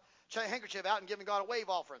out and giving God a wave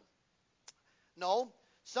offering. No.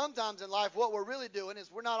 Sometimes in life what we're really doing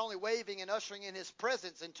is we're not only waving and ushering in His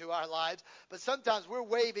presence into our lives, but sometimes we're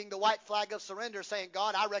waving the white flag of surrender, saying,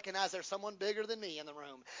 God, I recognize there's someone bigger than me in the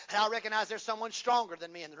room. And I recognize there's someone stronger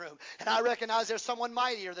than me in the room. And I recognize there's someone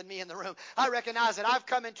mightier than me in the room. I recognize that I've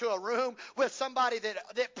come into a room with somebody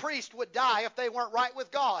that priest would die if they weren't right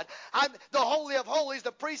with God. The Holy of Holies,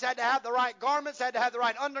 the priest had to have the right garments, had to have the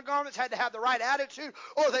right undergarments, had to have the right attitude,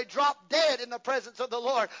 or they dropped dead in the presence of the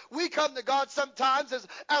Lord. We come to God sometimes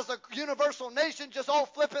as a universal nation, just all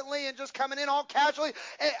flippantly and just coming in all casually.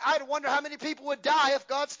 I'd wonder how many people would die if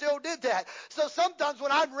God still did that. So sometimes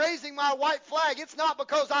when I'm raising my white flag, it's not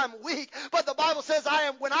because I'm weak, but the Bible says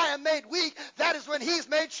when I am made weak, that is when He's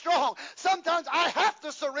made strong. Sometimes I have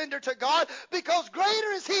to surrender to God because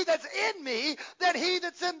greater is He that's in me than he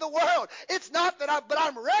that's in the world. It's not that but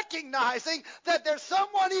I'm recognizing that there's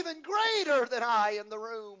someone even greater than I in the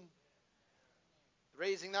room.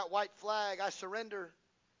 Raising that white flag, I surrender.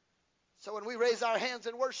 So when we raise our hands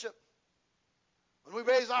in worship, when we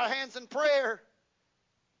raise our hands in prayer,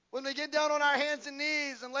 when we get down on our hands and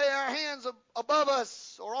knees and lay our hands above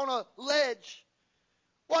us or on a ledge,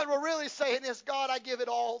 what we're really saying is, God, I give it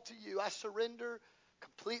all to you. I surrender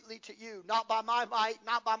completely to you. Not by my might,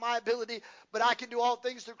 not by my ability, but I can do all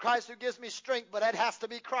things through Christ who gives me strength, but it has to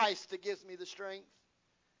be Christ that gives me the strength.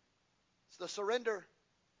 It's the surrender.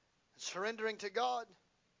 Surrendering to God.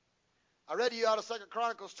 I read to you out of 2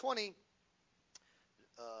 Chronicles 20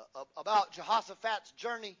 about Jehoshaphat's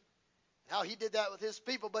journey, how he did that with his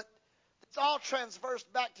people, but it's all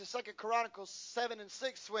transversed back to 2 Chronicles 7 and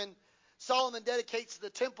 6 when Solomon dedicates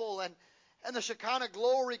the temple and the Shekinah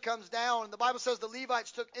glory comes down. And the Bible says the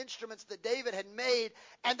Levites took instruments that David had made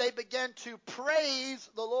and they began to praise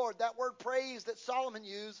the Lord. That word praise that Solomon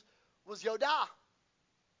used was Yodah.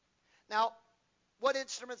 Now, what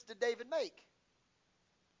instruments did David make?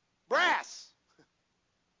 Brass.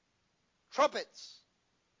 trumpets,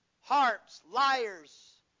 harps, lyres,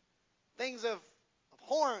 things of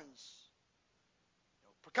horns,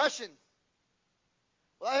 percussion.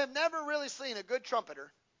 Well, I have never really seen a good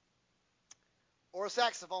trumpeter or a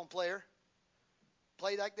saxophone player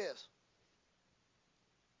play like this.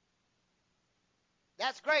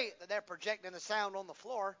 That's great that they're projecting the sound on the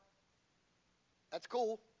floor. That's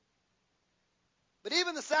cool. But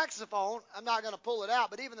even the saxophone, I'm not going to pull it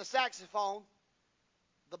out, but even the saxophone,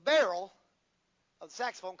 the barrel of the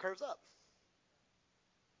saxophone curves up.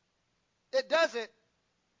 It doesn't,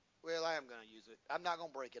 well, I am going to use it. I'm not going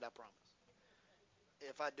to break it, I promise.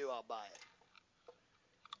 If I do, I'll buy it.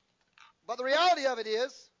 But the reality of it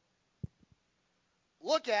is,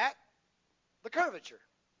 look at the curvature.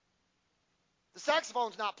 The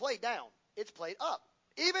saxophone's not played down. It's played up.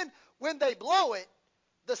 Even when they blow it,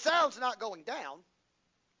 the sound's not going down.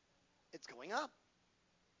 It's going up.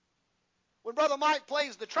 When Brother Mike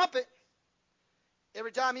plays the trumpet,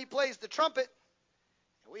 every time he plays the trumpet,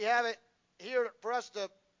 we have it here for us to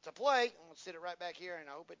play. I'm going to sit it right back here, and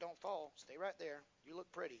I hope it don't fall. Stay right there. You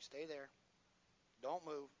look pretty. Stay there. Don't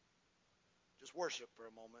move. Just worship for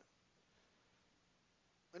a moment.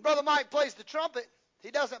 When Brother Mike plays the trumpet,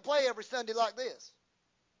 he doesn't play every Sunday like this.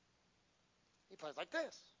 He plays like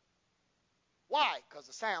this. Why? Because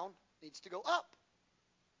the sound needs to go up.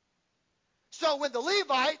 So when the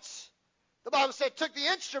Levites, the Bible said, took the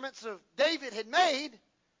instruments of David had made,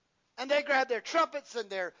 and they grabbed their trumpets and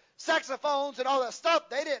their saxophones and all that stuff,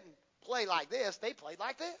 they didn't play like this. They played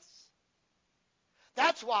like this.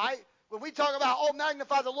 That's why when we talk about, oh,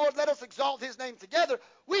 magnify the Lord, let us exalt his name together,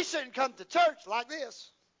 we shouldn't come to church like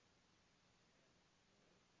this.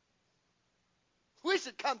 We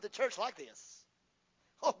should come to church like this.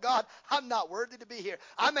 Oh, God, I'm not worthy to be here.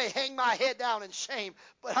 I may hang my head down in shame,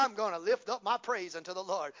 but I'm going to lift up my praise unto the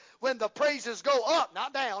Lord. When the praises go up,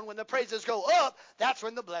 not down, when the praises go up, that's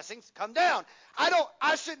when the blessings come down.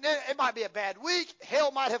 It might be a bad week.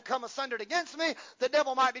 Hell might have come sundered against me. The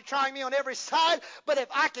devil might be trying me on every side. But if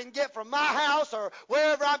I can get from my house or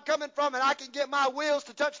wherever I'm coming from and I can get my wheels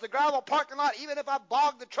to touch the gravel parking lot, even if I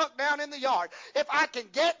bog the truck down in the yard, if I can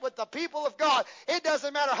get with the people of God, it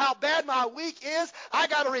doesn't matter how bad my week is. I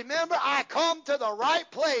got to remember I come to the right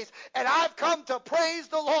place, and I've come to praise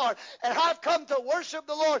the Lord, and I've come to worship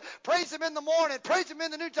the Lord. Praise him in the morning, praise him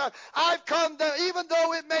in the noontime. I've come to, even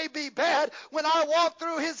though it may be bad, when I walk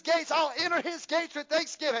through his gates, I'll enter his gates with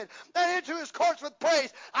thanksgiving and into his courts with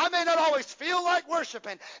praise. I may not always feel like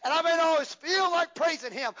worshiping, and I may not always feel like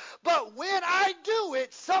praising him, but when I do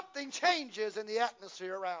it, something changes in the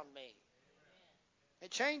atmosphere around me.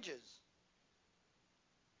 It changes.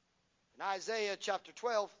 In Isaiah chapter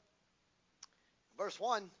 12, verse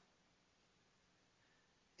 1,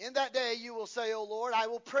 in that day you will say, O Lord, I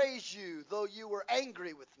will praise you, though you were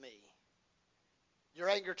angry with me. Your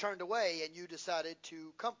anger turned away, and you decided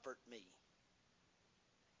to comfort me.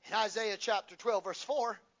 In Isaiah chapter 12, verse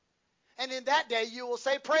 4, and in that day you will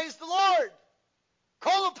say, praise the Lord,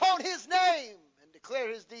 call upon his name, and declare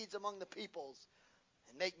his deeds among the peoples,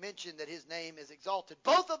 and make mention that his name is exalted.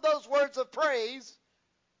 Both of those words of praise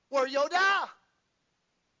were Yodah,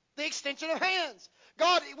 the extension of hands.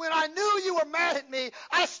 God, when I knew you were mad at me,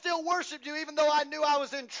 I still worshiped you even though I knew I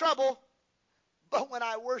was in trouble. But when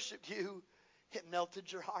I worshiped you, it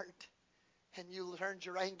melted your heart. And you turned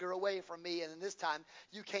your anger away from me. And this time,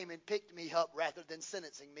 you came and picked me up rather than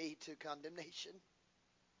sentencing me to condemnation.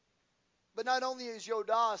 But not only is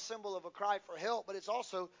Yodah a symbol of a cry for help, but it's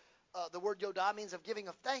also, the word Yodah means of giving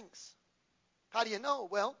of thanks. How do you know?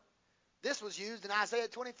 Well, this was used in Isaiah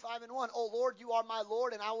 25:1. O Lord, you are my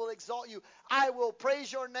Lord, and I will exalt you. I will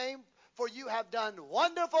praise your name, for you have done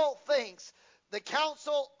wonderful things. The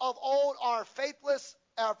counsel of old are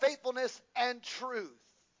faithfulness and truth.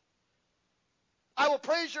 I will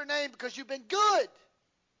praise your name because you've been good.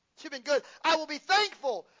 You've been good. I will be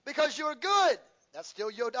thankful because you are good. That's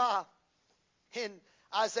still Yodah. In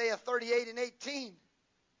Isaiah 38:18.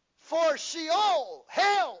 For Sheol,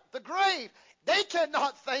 hell, the grave, they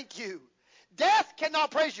cannot thank you. Death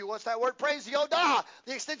cannot praise you. What's that word? Praise Yodah,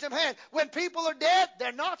 the extension of hand. When people are dead,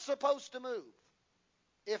 they're not supposed to move.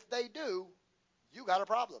 If they do, you got a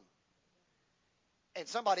problem. And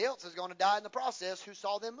somebody else is going to die in the process who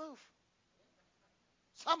saw them move.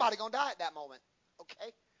 Somebody's going to die at that moment.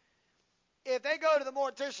 Okay? If they go to the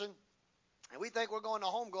mortician and we think we're going to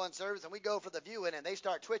a homegoing service and we go for the viewing and they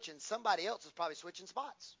start twitching, somebody else is probably switching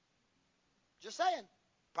spots. Just saying.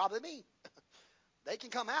 Probably me. They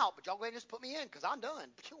can come out, but y'all go ahead and just put me in because I'm done.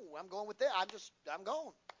 I'm going with that. I'm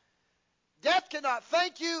gone. Death cannot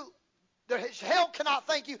thank you. Hell cannot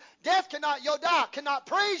thank you. Death cannot, Yodah, cannot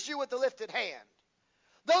praise you with the lifted hand.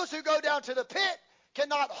 Those who go down to the pit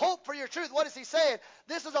cannot hope for your truth. What is he saying?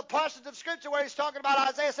 This is a passage of Scripture where he's talking about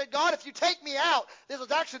Isaiah said, God, if you take me out, this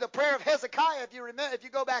was actually the prayer of Hezekiah. If you remember, if you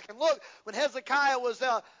go back and look, when Hezekiah was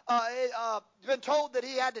been told that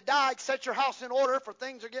he had to die, set your house in order for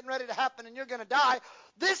things are getting ready to happen and you're going to die.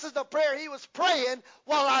 This is the prayer he was praying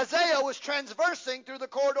while Isaiah was transversing through the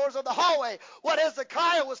corridors of the hallway. What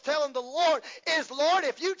Hezekiah was telling the Lord is, Lord,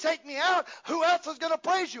 if you take me out, who else is going to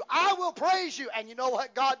praise you? I will praise you. And you know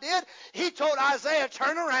what God did? He told Isaiah,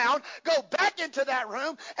 turn around, go back into that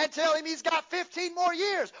room, and tell him he's got 15 more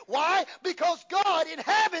years. Why? Because God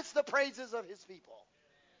inhabits the praises of his people.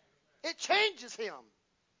 It changes him.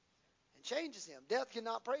 It changes him. Death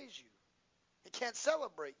cannot praise you. It can't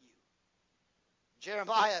celebrate you.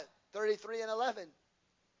 Jeremiah 33:11.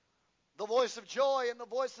 The voice of joy and the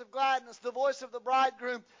voice of gladness, the voice of the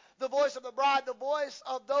bridegroom, the voice of the bride, the voice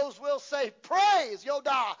of those will say, praise,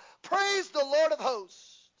 Yodah, praise the Lord of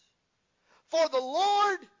hosts. For the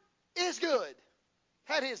Lord is good,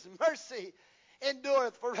 and his mercy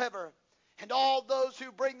endureth forever. And all those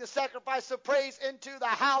who bring the sacrifice of praise into the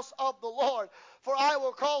house of the Lord. For I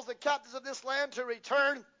will cause the captives of this land to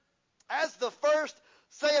return as the first,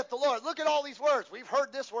 saith the Lord. Look at all these words. We've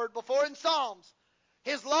heard this word before in Psalms.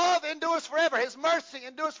 His love endures forever. His mercy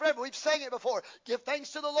endures forever. We've sang it before. Give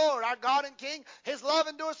thanks to the Lord, our God and King. His love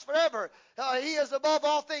endures forever. He is above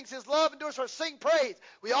all things. His love endures forever. Sing praise.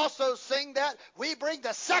 We also sing that we bring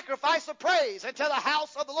the sacrifice of praise into the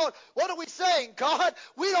house of the Lord. What are we saying? God,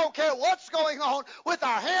 we don't care what's going on. With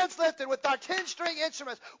our hands lifted, with our 10-string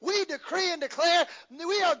instruments, we decree and declare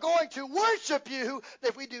we are going to worship you.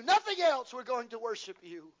 If we do nothing else, we're going to worship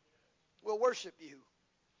you. We'll worship you.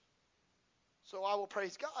 So I will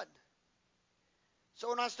praise God. So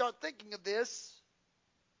when I start thinking of this,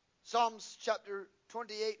 Psalms chapter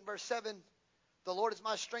 28 and verse 7, the Lord is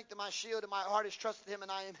my strength and my shield, and my heart has trusted him,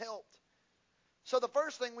 and I am helped. So the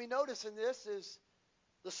first thing we notice in this is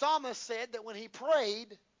the psalmist said that when he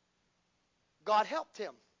prayed, God helped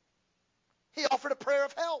him. He offered a prayer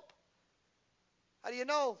of help. How do you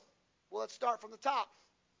know? Well, let's start from the top.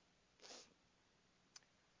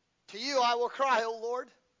 To you I will cry, O Lord.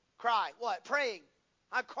 Cry. What? Praying.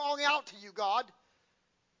 I'm calling out to you, God.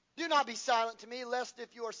 Do not be silent to me, lest if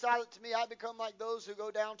you are silent to me, I become like those who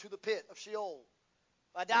go down to the pit of Sheol.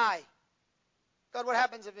 If I die, God, what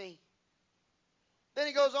happens to me? Then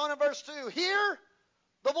he goes on in verse 2. Hear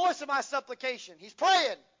the voice of my supplication. He's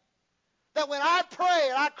praying. That when I pray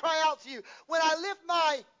and I cry out to you, when I lift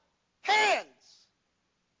my hands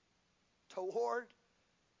toward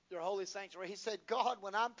your holy sanctuary. He said, God,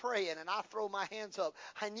 when I'm praying and I throw my hands up,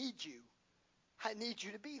 I need you. I need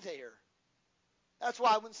you to be there. That's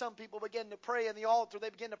why when some people begin to pray in the altar, they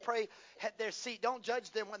begin to pray at their seat. Don't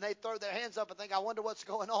judge them when they throw their hands up and think, I wonder what's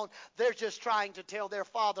going on. They're just trying to tell their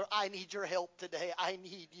Father, I need your help today. I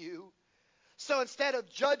need you. So instead of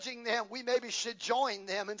judging them, we maybe should join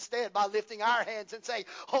them instead by lifting our hands and saying,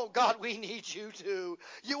 oh, God, we need you too.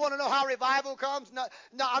 You want to know how revival comes? No,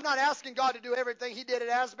 I'm not asking God to do everything he did at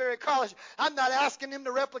Asbury College. I'm not asking him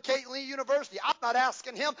to replicate Lee University. I'm not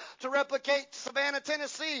asking him to replicate Savannah,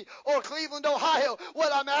 Tennessee or Cleveland, Ohio.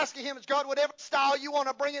 What I'm asking him is, God, whatever style you want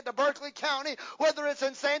to bring it to Berkeley County, whether it's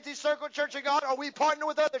in Santee Circle Church of God or we partner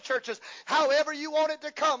with other churches, however you want it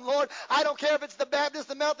to come, Lord. I don't care if it's the Baptist,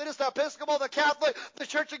 the Methodist, the Episcopal, the Catholic, the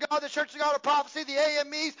Church of God, the Church of God of Prophecy, the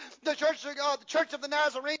AMEs, the Church of God, the Church of the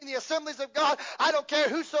Nazarene, the Assemblies of God. I don't care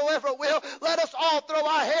whosoever will. Let us all throw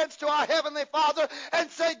our hands to our Heavenly Father and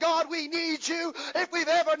say, God, we need you. If we've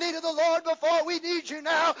ever needed the Lord before, we need you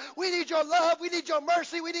now. We need your love. We need your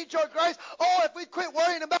mercy. We need your grace. Oh, if we quit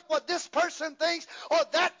worrying about what this person thinks or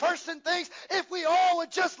that person thinks, if we all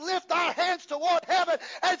would just lift our hands toward heaven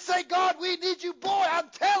and say, God, we need you, boy, I'm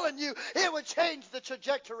telling you, it would change the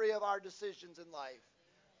trajectory of our decisions in life.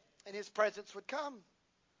 And his presence would come.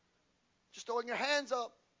 Just throwing your hands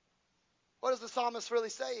up. What is the psalmist really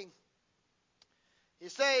saying?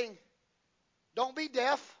 He's saying, don't be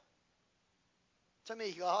deaf to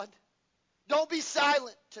me, God. Don't be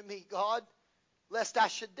silent to me, God, lest I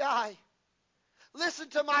should die. Listen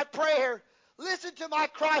to my prayer. Listen to my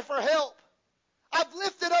cry for help. I've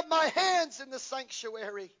lifted up my hands in the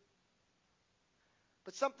sanctuary.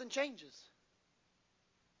 But something changes.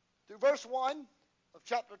 Through verse 1 of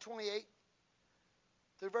chapter 28,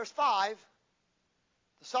 through verse 5,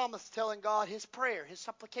 the psalmist is telling God his prayer, his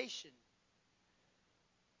supplication.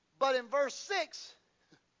 But in verse 6,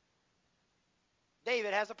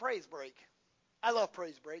 David has a praise break. I love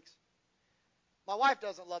praise breaks. My wife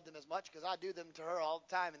doesn't love them as much because I do them to her all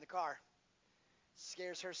the time in the car.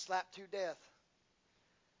 Scares her slap to death.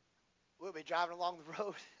 We'll be driving along the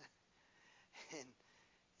road, and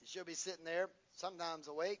she'll be sitting there, sometimes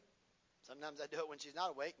awake. Sometimes I do it when she's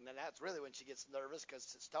not awake, and then that's really when she gets nervous because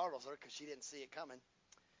it startles her because she didn't see it coming.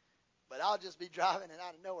 But I'll just be driving, and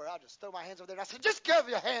out of nowhere, I'll just throw my hands over there, and I say, just give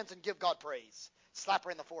your hands and give God praise. Slap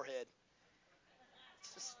her in the forehead.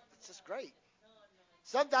 It's just great.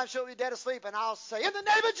 Sometimes she'll be dead asleep, and I'll say, in the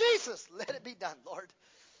name of Jesus, let it be done, Lord.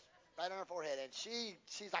 Right on her forehead. And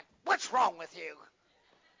she's like, what's wrong with you?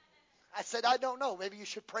 I said, I don't know. Maybe you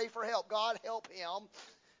should pray for help. God, help him.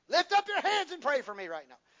 Lift up your hands and pray for me right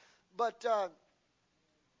now. But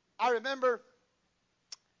I remember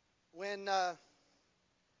when, I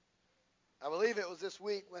believe it was this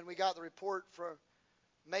week, when we got the report from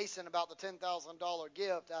Mason about the $10,000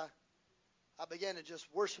 gift, I began to just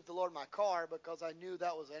worship the Lord in my car because I knew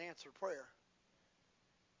that was an answered prayer.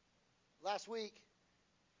 Last week,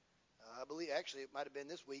 I believe, actually, it might have been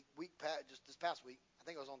this week, just this past week. I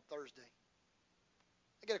think it was on Thursday.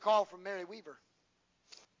 I get a call from Mary Weaver.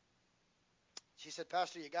 She said,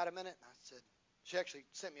 Pastor, you got a minute? And I said, she actually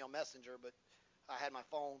sent me on Messenger, but I had my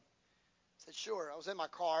phone. I said, sure. I was in my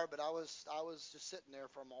car, but I was just sitting there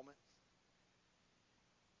for a moment.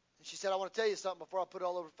 And she said, I want to tell you something before I put it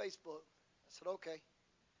all over Facebook. I said, okay.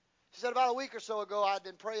 She said, about a week or so ago, I'd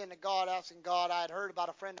been praying to God, asking God. I had heard about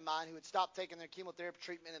a friend of mine who had stopped taking their chemotherapy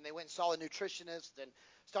treatment, and they went and saw a nutritionist and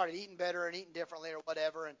started eating better and eating differently or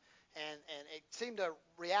whatever. And it seemed to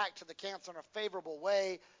react to the cancer in a favorable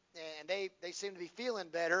way, and they seemed to be feeling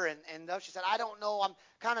better. And she said, I don't know, I'm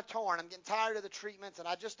kind of torn. I'm getting tired of the treatments, and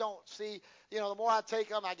I just don't see, the more I take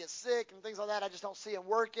them, I get sick and things like that. I just don't see them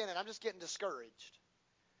working, and I'm just getting discouraged.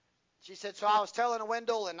 She said, so I was telling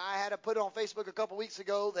Wendell, and I had to put it on Facebook a couple weeks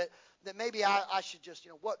ago that maybe I should just,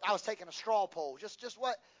 I was taking a straw poll, just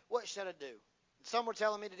what should I do? And some were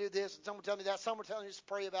telling me to do this, and some were telling me that. Some were telling me just to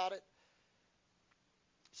pray about it.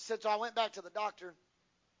 She said, so I went back to the doctor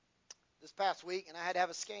this past week, and I had to have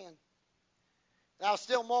a scan. And I was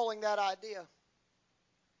still mulling that idea.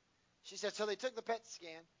 She said, so they took the PET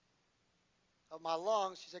scan of my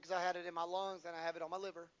lungs. She said, because I had it in my lungs, and I have it on my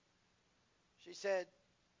liver. She said,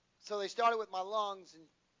 so they started with my lungs, and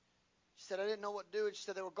she said, I didn't know what to do. And she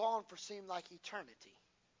said, they were gone for seemed like eternity.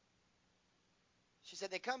 She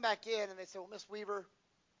said, they come back in, and they said, well, Miss Weaver,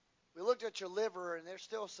 we looked at your liver, and there's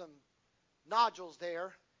still some nodules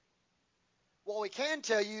there. What we can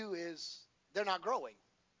tell you is they're not growing.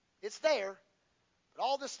 It's there, but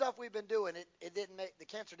all this stuff we've been doing, it didn't make, the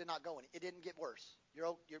cancer did not go in. It didn't get worse.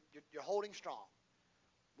 You're holding strong.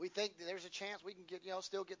 We think that there's a chance we can get,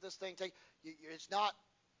 still get this thing taken.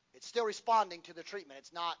 It's still responding to the treatment.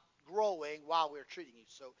 It's not growing while we're treating you.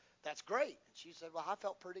 So that's great. And she said, well, I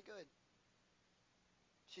felt pretty good.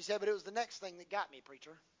 She said, but it was the next thing that got me,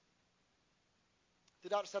 preacher. The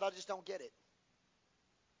doctor said, I just don't get it.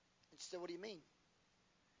 And she said, what do you mean?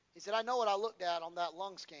 He said, I know what I looked at on that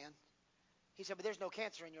lung scan. He said, but there's no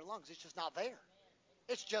cancer in your lungs. It's just not there.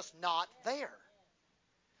 It's just not there.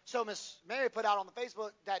 So Miss Mary put out on the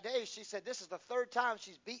Facebook that day, she said, this is the third time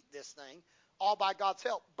she's beat this thing, all by God's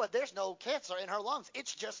help. But there's no cancer in her lungs.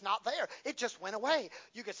 It's just not there. It just went away.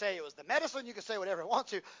 You could say it was the medicine. You could say whatever you want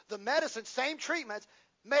to. The medicine, same treatments,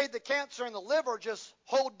 made the cancer in the liver just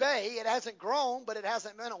hold bay. It hasn't grown, but it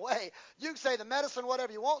hasn't went away. You can say the medicine,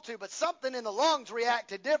 whatever you want to, but something in the lungs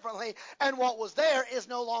reacted differently, and what was there is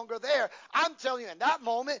no longer there. I'm telling you, in that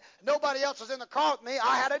moment, nobody else was in the car with me.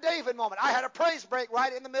 I had a David moment. I had a praise break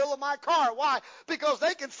right in the middle of my car. Why? Because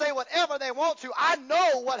they can say whatever they want to. I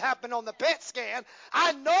know what happened on the PET scan.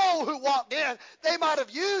 I know who walked in. They might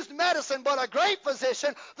have used medicine, but a great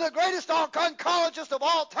physician, the greatest oncologist of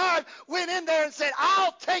all time, went in there and said,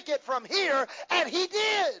 I'll take it from here, and he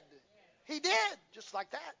did. He did, just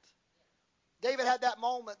like that. David had that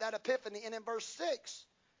moment, that epiphany, and in verse 6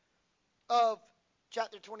 of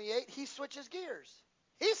chapter 28, he switches gears.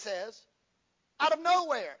 He says, out of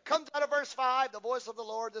nowhere, comes out of verse 5, the voice of the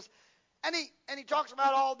Lord, and he talks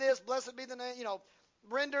about all this, blessed be the name,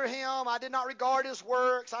 render him, I did not regard his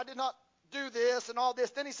works, I did not do this and all this.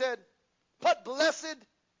 Then he said, but blessed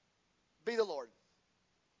be the Lord.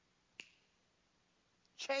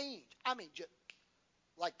 Change. Just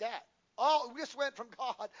like that. Oh, we just went from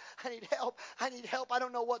God, I need help, I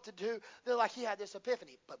don't know what to do. They're like, he had this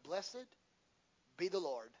epiphany. But blessed be the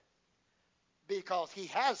Lord, because he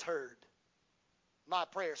has heard my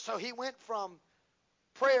prayers. So he went from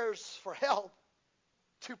prayers for help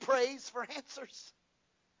to praise for answers.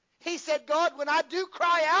 He said, God, when I do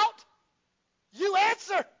cry out, you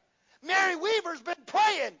answer. Mary Weaver's been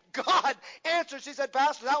praying. God, answer answered. She said,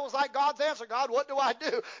 Pastor, that was like God's answer. God, what do I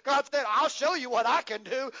do? God said, I'll show you what I can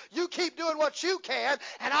do. You keep doing what you can,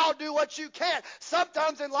 and I'll do what you can.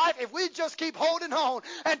 Sometimes in life, if we just keep holding on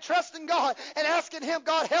and trusting God and asking Him,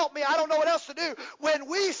 God, help me, I don't know what else to do. When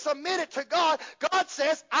we submit it to God, God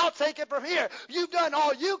says, I'll take it from here. You've done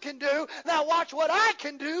all you can do. Now watch what I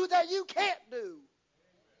can do that you can't do.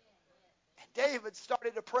 David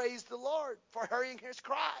started to praise the Lord for hearing his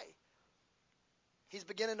cry. He's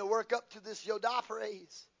beginning to work up to this Yodah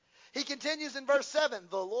praise. He continues in verse 7,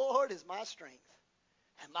 the Lord is my strength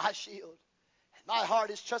and my shield, and my heart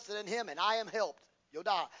is trusted in Him, and I am helped.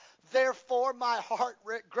 Yodah. Therefore my heart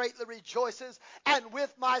greatly rejoices, and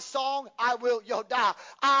with my song I will Yodah.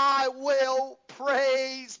 I will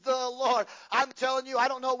praise the Lord. I'm telling you, I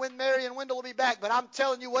don't know when Mary and Wendell will be back, but I'm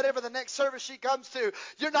telling you, whatever the next service she comes to,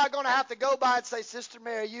 you're not going to have to go by and say, Sister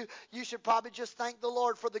Mary, you should probably just thank the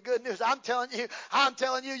Lord for the good news. I'm telling you,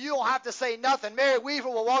 you don't have to say nothing. Mary Weaver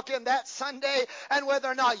will walk in that Sunday, and whether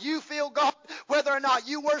or not you feel God, whether or not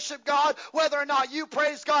you worship God, whether or not you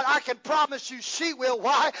praise God, I can promise you she will.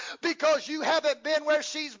 Why? Because you haven't been where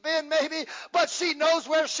she's been maybe, but she knows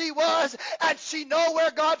where she was, and she knows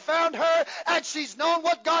where God found her, and she's known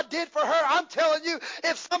what God did for her. I'm telling you,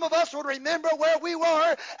 if some of us would remember where we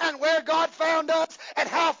were and where God found us and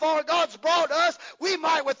how far God's brought us, we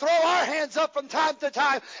might would throw our hands up from time to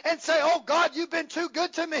time and say, oh God, you've been too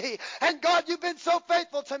good to me, and God, you've been so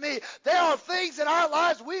faithful to me. There are things in our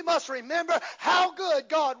lives we must remember how good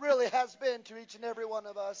God really has been to each and every one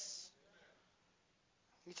of us.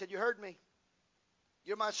 He said, you heard me.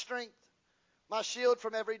 You're my strength, my shield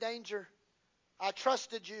from every danger. I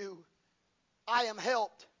trusted you. I am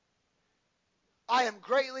helped.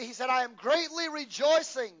 He said, I am greatly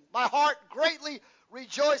rejoicing. My heart greatly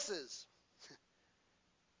rejoices.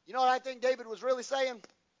 You know what I think David was really saying?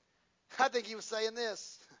 I think he was saying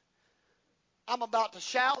this. I'm about to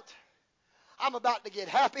shout. I'm about to get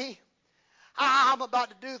happy. I'm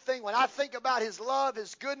about to do things. When I think about His love,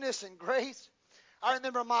 His goodness, and grace, I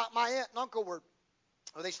remember my aunt and uncle were,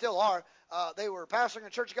 well, they still are, they were pastoring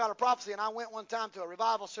a Church of God of Prophecy, and I went one time to a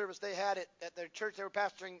revival service they had at their church. They were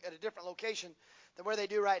pastoring at a different location than where they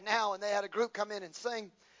do right now, and they had a group come in and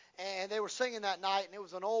sing, and they were singing that night, and it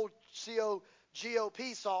was an old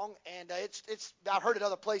GOP song, and it's I've heard it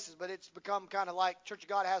other places, but it's become kind of like Church of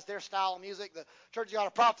God has their style of music. The Church of God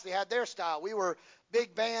of Prophecy had their style. We were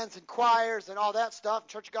big bands and choirs and all that stuff.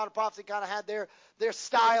 Church of God of Prophecy kind of had their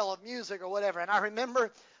style of music or whatever. And I remember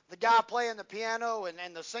the guy playing the piano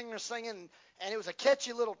and the singer singing, and it was a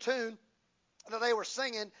catchy little tune that they were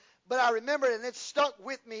singing. But I remember it, and it stuck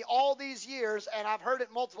with me all these years, and I've heard it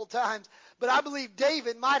multiple times. But I believe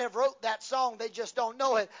David might have wrote that song. They just don't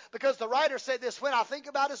know it. Because the writer said this, when I think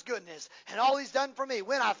about His goodness and all He's done for me,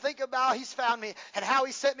 when I think about He's found me and how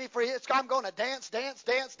He set me free, I'm going to dance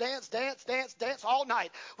all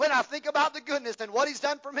night. When I think about the goodness and what He's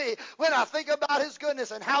done for me, when I think about His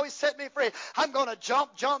goodness and how He set me free, I'm going to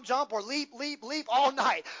jump, or leap all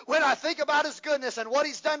night. When I think about His goodness and what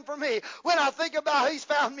He's done for me, when I think about how He's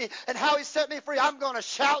found me and how He set me free, I'm going to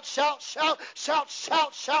shout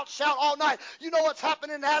all night. You know what's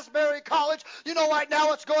happening in Asbury College? You know right now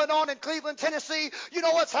what's going on in Cleveland, Tennessee? You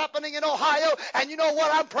know what's happening in Ohio? And you know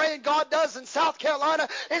what I'm praying God does in South Carolina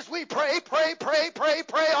is we pray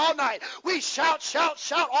all night. We shout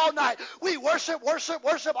all night. We worship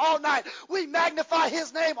all night. We magnify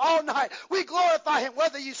His name all night. We glorify Him,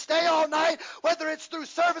 whether you stay all night, whether it's through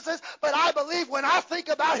services. But I believe when I think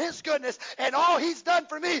about His goodness and all He's done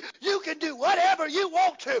for me, you can do whatever you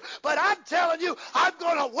want to. But I'm telling you, I'm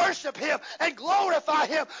going to worship Him and glorify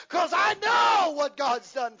Him because I know what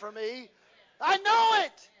God's done for me. I know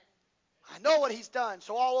it. I know what He's done.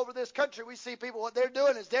 So all over this country, we see people, what they're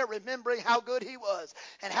doing is they're remembering how good He was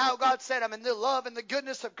and how God set them and the love and the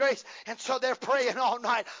goodness of grace. And so they're praying all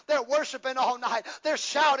night. They're worshiping all night. They're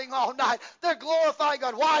shouting all night. They're glorifying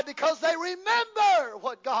God. Why? Because they remember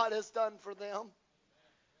what God has done for them.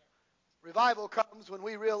 Revival comes when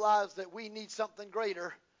we realize that we need something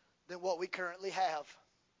greater than what we currently have.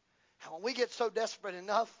 And when we get so desperate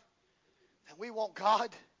enough and we want God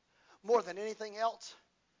more than anything else,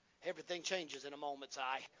 everything changes in a moment's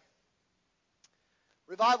eye.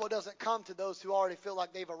 Revival doesn't come to those who already feel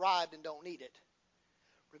like they've arrived and don't need it.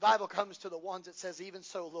 Revival comes to the ones that says, even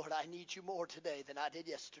so, Lord, I need you more today than I did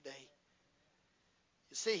yesterday.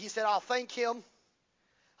 You see, He said, I'll thank Him.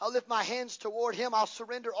 I'll lift my hands toward Him. I'll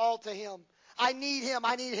surrender all to Him. I need Him.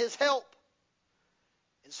 I need His help.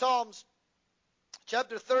 In Psalms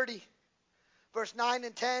chapter 30, verse 9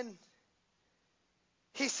 and 10,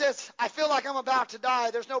 he says, I feel like I'm about to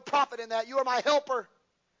die. There's no profit in that. You are my helper.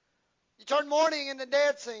 You turn mourning into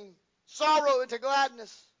dancing, sorrow into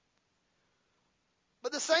gladness.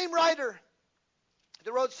 But the same writer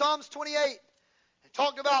that wrote Psalms 28 and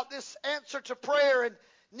talked about this answer to prayer and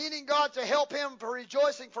needing God to help him for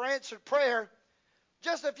rejoicing for answered prayer,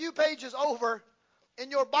 just a few pages over in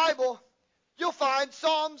your Bible, you'll find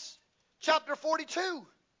Psalms chapter 42.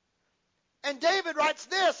 And David writes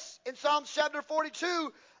this in Psalms chapter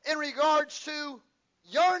 42 in regards to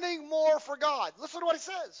yearning more for God. Listen to what he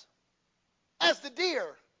says. As the deer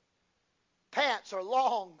pants or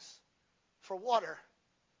longs for water.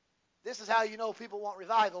 This is how you know people want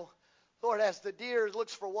revival. Lord, as the deer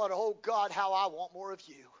looks for water, oh God, how I want more of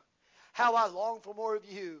you. How I long for more of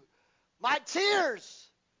you. My tears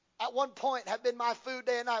at one point have been my food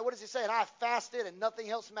day and night. What does he say? And I fasted and nothing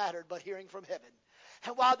else mattered but hearing from heaven.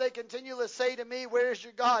 And while they continually say to me, where is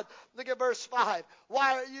your God? Look at verse 5.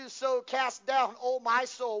 Why are you so cast down, O my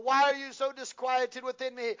soul? Why are you so disquieted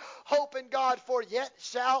within me? Hope in God, for yet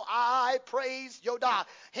shall I praise Yodah,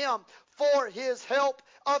 him, for his help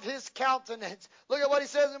of his countenance. Look at what he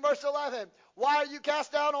says in verse 11. Why are you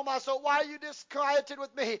cast down, O my soul? Why are you disquieted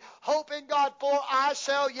with me? Hope in God, for I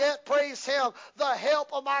shall yet praise him, the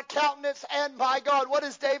help of my countenance and my God. What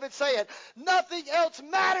is David saying? Nothing else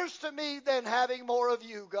matters to me than having more of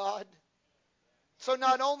you, God. So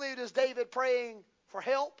not only is David praying for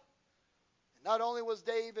help, and not only was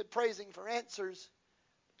David praising for answers,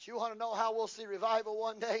 but you want to know how we'll see revival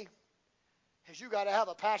one day? Is you got to have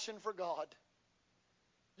a passion for God.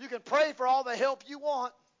 You can pray for all the help you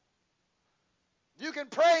want. You can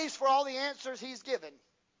praise for all the answers he's given,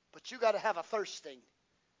 but you got to have a thirsting,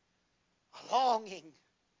 a longing,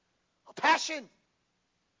 a passion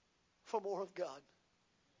for more of God.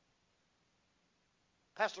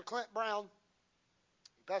 Pastor Clint Brown,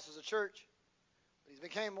 he pastors a church, but he's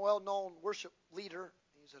became a well-known worship leader.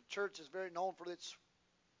 He's a church that's very known for its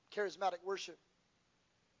charismatic worship.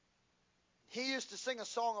 He used to sing a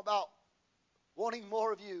song about wanting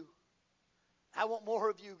more of you. I want more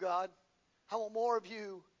of you, God. I want more of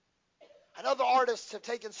you. And other artists have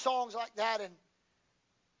taken songs like that and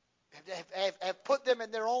have put them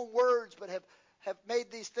in their own words, but have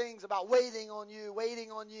made these things about waiting on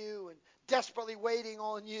you, and desperately waiting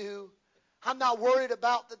on you. I'm not worried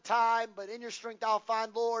about the time, but in your strength I'll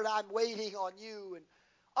find, Lord, I'm waiting on you. And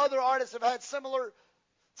other artists have had similar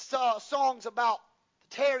songs about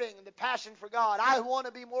the tearing and the passion for God. I want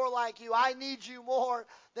to be more like you. I need you more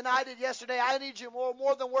than I did yesterday. I need you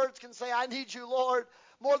more than words can say. I need you, Lord,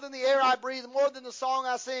 more than the air I breathe, more than the song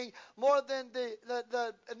I sing, more than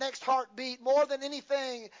the next heartbeat, more than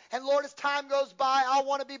anything. And Lord, as time goes by, I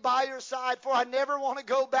want to be by your side, for I never want to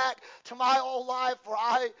go back to my old life, for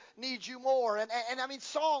I need you more. And I mean,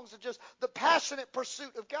 songs are just the passionate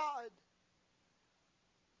pursuit of God.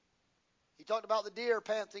 He talked about the deer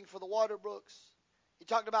panting for the water brooks. He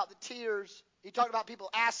talked about the tears. He talked about people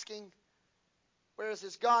asking, where is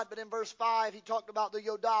this God? But in verse 5, he talked about the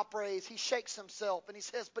Yodah praise. He shakes himself and he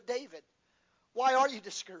says, but David, why are you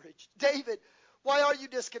discouraged? David, why are you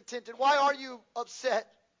discontented? Why are you upset?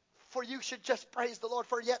 For you should just praise the Lord,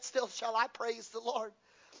 for yet still shall I praise the Lord.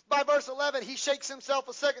 By verse 11, he shakes himself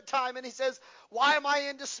a second time and he says, why am I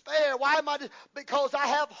in despair? Because I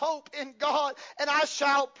have hope in God and I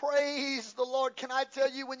shall praise the Lord. Can I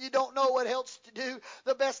tell you, when you don't know what else to do,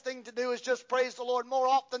 the best thing to do is just praise the Lord. More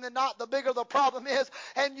often than not, the bigger the problem is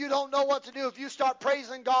and you don't know what to do, if you start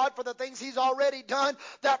praising God for the things he's already done,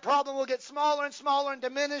 that problem will get smaller and smaller and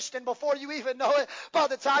diminished, and before you even know it, by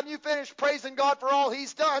the time you finish praising God for all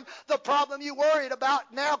he's done, the problem you worried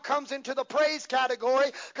about now comes into the praise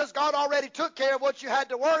category, because God already took care of what you had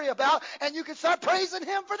to worry about, and you can start praising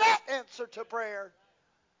him for that answer to prayer.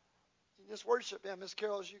 You just worship him, Miss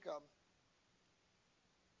Carol, as you come.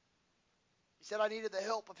 He said, I needed the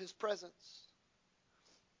help of his presence.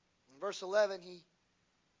 In verse 11, he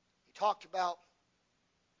talked about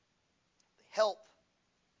the help.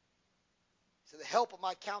 He said, the help of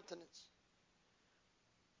my countenance.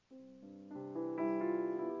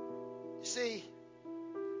 You see,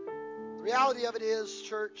 the reality of it is,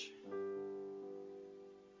 church,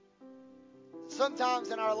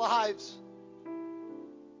 sometimes in our lives,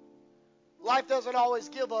 life doesn't always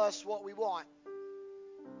give us what we want.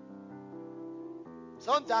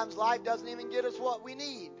 Sometimes life doesn't even get us what we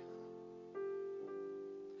need.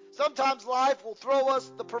 Sometimes life will throw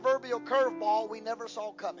us the proverbial curveball we never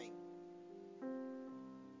saw coming.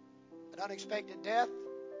 An unexpected death,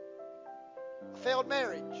 a failed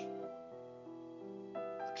marriage,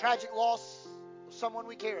 a tragic loss of someone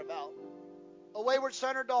we care about, a wayward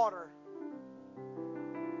son or daughter,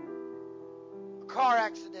 a car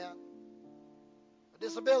accident, a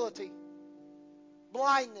disability,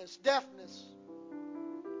 blindness, deafness,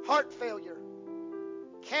 heart failure,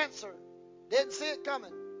 cancer. Didn't see it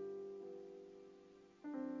coming.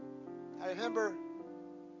 I remember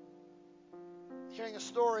hearing a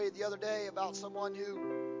story the other day about someone who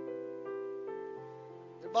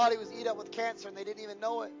their body was eaten up with cancer and they didn't even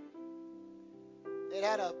know it. They'd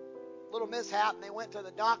had a little mishap and they went to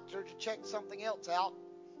the doctor to check something else out.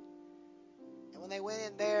 And when they went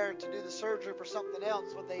in there to do the surgery for something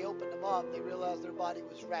else, when they opened them up, they realized their body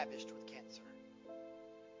was ravished with cancer.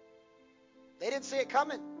 They didn't see it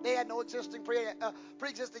coming. They had no existing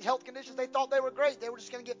pre-existing health conditions. They thought they were great. They were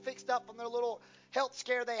just going to get fixed up from their little health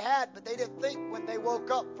scare they had. But they didn't think when they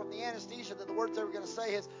woke up from the anesthesia that the words they were going to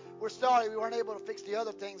say is, "We're sorry we weren't able to fix the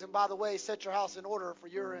other things. And by the way, set your house in order for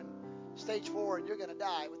you're in stage 4 and you're going to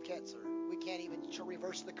die with cancer. We can't even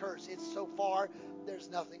reverse the curse. It's so far, there's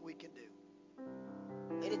nothing we can do."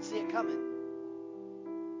 They didn't see it coming.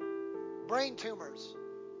 Brain tumors,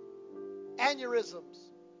 aneurysms.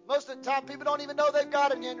 Most of the time, people don't even know they've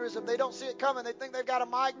got an aneurysm. They don't see it coming. They think they've got a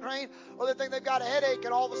migraine or they think they've got a headache,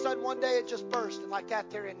 and all of a sudden one day it just burst. And like that,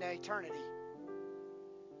 they're in eternity.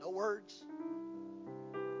 No words.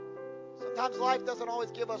 Sometimes life doesn't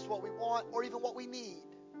always give us what we want or even what we need.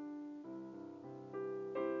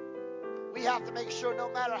 We have to make sure no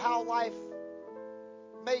matter how life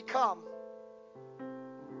may come,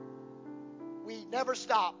 we never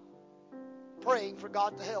stop praying for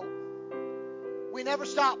God to help. We never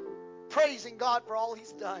stop praising God for all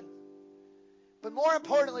He's done. But more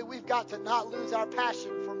importantly, we've got to not lose our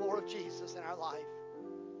passion for more of Jesus in our life.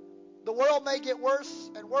 The world may get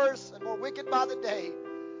worse and worse and more wicked by the day,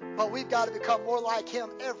 but we've got to become more like Him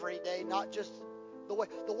every day, not just the way.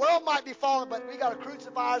 The world might be falling, but we've got to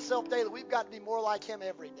crucify ourselves daily. We've got to be more like Him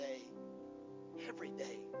every day. Every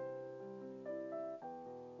day.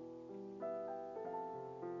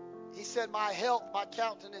 He said, "My health, my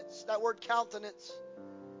countenance." That word countenance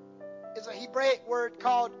is a Hebraic word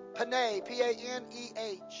called paneh,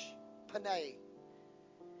 P-A-N-E-H, paneh.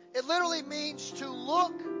 It literally means to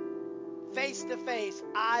look face to face,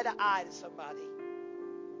 eye to eye to somebody.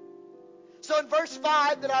 So in verse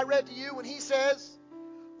 5 that I read to you, when he says,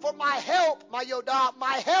 "For my help," my yodah,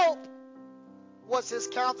 my help was his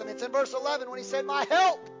countenance. In verse 11, when he said, "My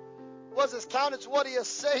help was his countenance," what he is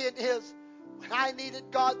saying is, when I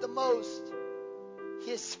needed God the most,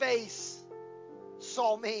 His face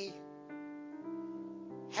saw me.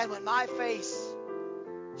 And when my face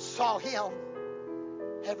saw Him,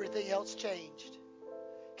 everything else changed.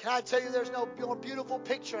 Can I tell you, there's no more beautiful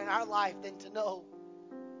picture in our life than to know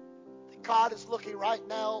that God is looking right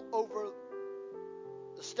now over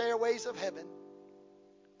the stairways of heaven,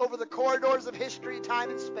 over the corridors of history,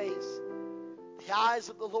 time, and space. The eyes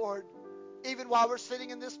of the Lord, even while we're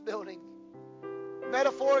sitting in this building,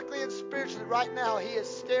 metaphorically and spiritually, right now, He is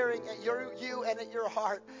staring at you and at your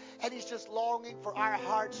heart. And He's just longing for our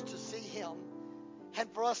hearts to see Him and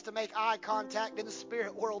for us to make eye contact in the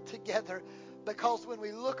spirit world together. Because when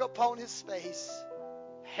we look upon His face,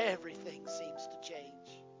 everything seems to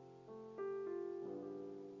change.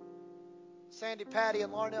 Sandy Patty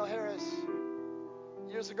and Larnell Harris,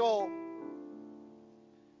 years ago,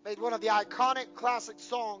 made one of the iconic classic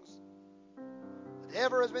songs that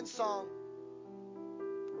ever has been sung.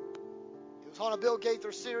 It was on a Bill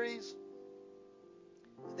Gaither series.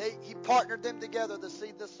 He partnered them together to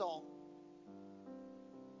sing this song.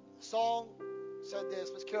 The song said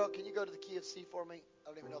this. Miss Carol, can you go to the key of C for me? I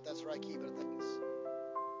don't even know if that's the right key, but I think it's.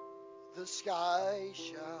 The sky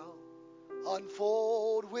shall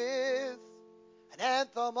unfold with an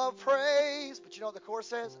anthem of praise. But you know what the chorus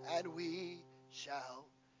says? And we shall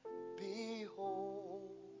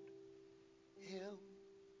behold Him.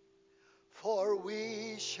 For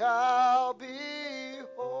we shall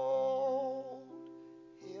behold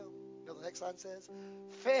Him. You know the next line says?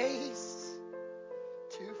 Face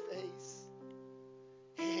to face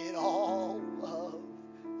in all of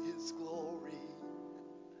His glory.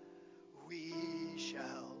 We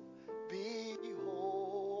shall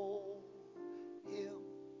behold Him.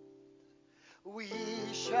 We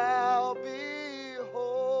shall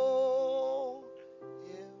behold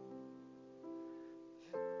Him.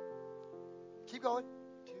 Keep going.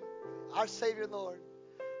 Our Savior and Lord.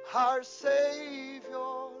 Our Savior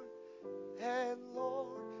and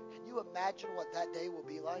Lord. Can you imagine what that day will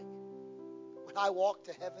be like? When I walk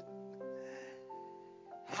to heaven,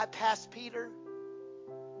 I pass Peter,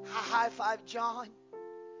 I high-five John,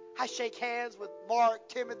 I shake hands with Mark,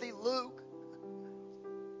 Timothy, Luke.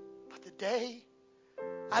 But the day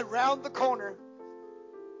I round the corner,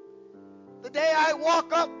 the day I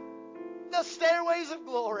walk up the stairways of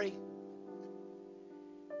glory,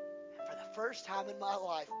 and for the first time in my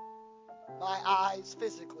life, my eyes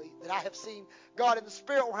physically, that I have seen God in the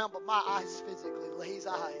spirit realm, but my eyes physically lays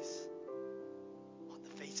eyes on the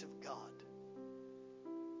face of God.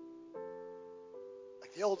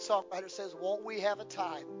 Like the old songwriter says, won't we have a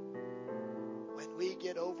time when we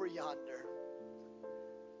get over yonder?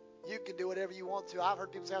 You can do whatever you want to. I've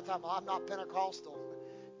heard people say all the time, I'm not Pentecostal.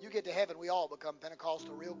 You get to heaven, we all become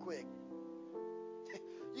Pentecostal real quick.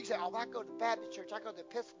 You can say, oh, I go to the Baptist church, I go to the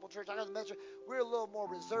Episcopal church, I go to the Methodist church. We're a little more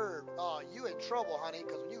reserved. You in trouble, honey,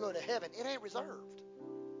 because when you go to heaven, it ain't reserved.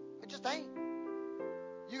 It just ain't.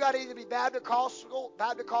 You got to either be Baptist-costal,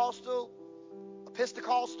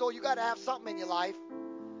 Episcopal. You got to have something in your life.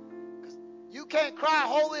 Because you can't cry,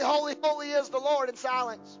 holy, holy, holy is the Lord in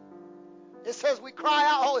silence. It says we cry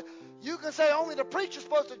out holy. You can say only the preacher's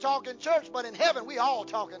supposed to talk in church, but in heaven, we all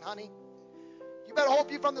talking, honey. You better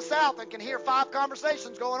hope you're from the south and can hear 5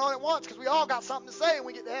 conversations going on at once, because we all got something to say when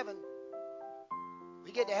we get to heaven.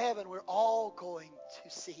 We get to heaven, we're all going to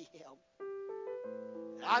see him.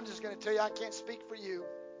 And I'm just going to tell you, I can't speak for you,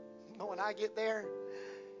 but when I get there,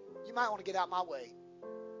 you might want to get out my way,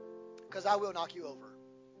 because I will knock you over.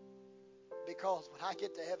 Because when I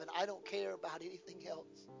get to heaven, I don't care about anything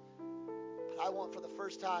else. But I want, for the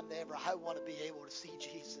first time ever, I want to be able to see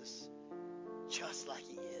Jesus just like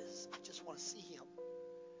he is. I just want to see him.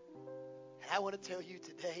 And I want to tell you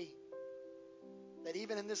today that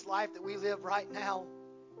even in this life that we live right now,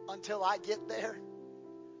 until I get there,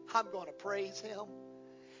 I'm going to praise him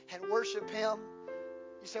and worship him.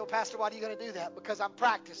 You say, well, Pastor, why are you going to do that? Because I'm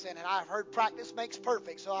practicing, and I've heard practice makes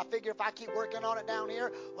perfect. So I figure if I keep working on it down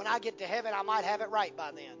here, when I get to heaven, I might have it right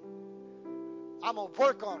by then. I'm going to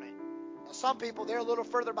work on it. Now, some people, they're a little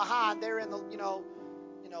further behind. They're in the,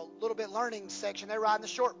 little bit learning section. They're riding the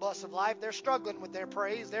short bus of life. They're struggling with their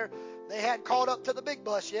praise. They hadn't caught up to the big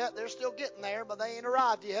bus yet. They're still getting there, but they ain't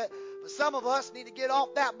arrived yet. But some of us need to get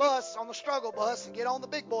off that bus on the struggle bus and get on the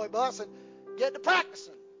big boy bus and get to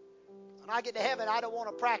practicing. When I get to heaven, I don't want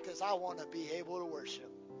to practice. I want to be able to worship.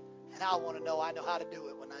 And I want to know I know how to do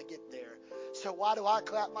it when I get there. So why do I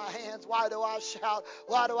clap my hands? Why do I shout?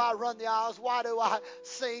 Why do I run the aisles? Why do I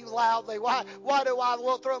sing loudly? Why do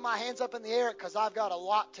I throw my hands up in the air? Because I've got a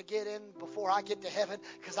lot to get in before I get to heaven.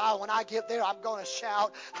 Because when I get there, I'm going to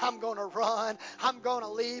shout. I'm going to run. I'm going to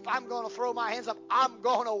leap. I'm going to throw my hands up. I'm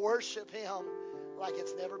going to worship him like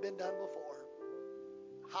it's never been done before.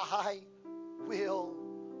 I will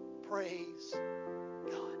praise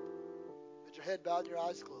God. With your head bowed and your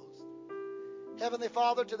eyes closed. Heavenly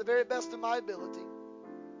Father, to the very best of my ability,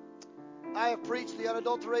 I have preached the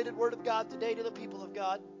unadulterated Word of God today to the people of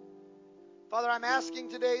God. Father, I'm asking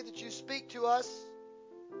today that you speak to us.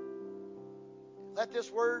 Let this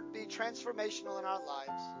Word be transformational in our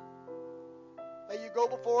lives. May you go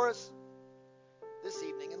before us this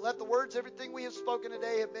evening, and let the words, everything we have spoken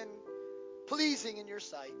today, have been pleasing in your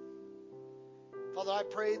sight. Father, I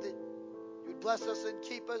pray that you would bless us and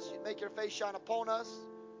keep us. You'd make your face shine upon us.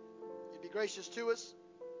 Be gracious to us.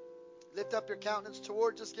 Lift up your countenance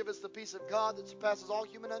towards us. Give us the peace of God that surpasses all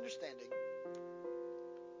human understanding.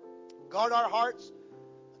 Guard our hearts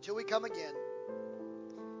until we come again.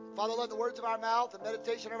 Father, let the words of our mouth and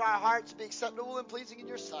meditation of our hearts be acceptable and pleasing in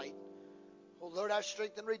your sight. O Lord, our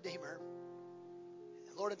strength and Redeemer.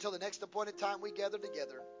 And Lord, until the next appointed time we gather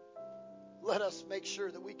together, let us make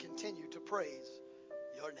sure that we continue to praise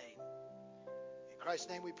your name. In Christ's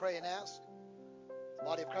name we pray and ask. The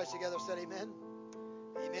body of Christ together said amen.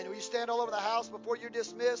 Amen. Will you stand all over the house before you're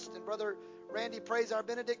dismissed? And Brother Randy prays our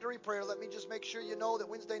benedictory prayer. Let me just make sure you know that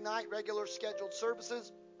Wednesday night, regular scheduled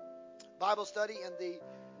services, Bible study in the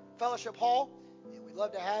fellowship hall. And we'd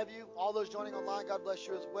love to have you. All those joining online, God bless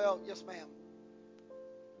you as well. Yes, ma'am.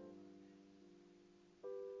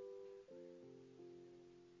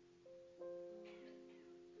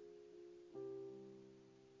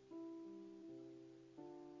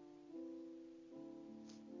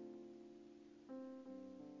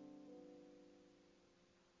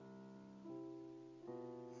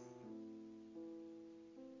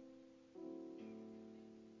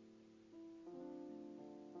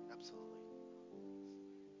 Absolutely.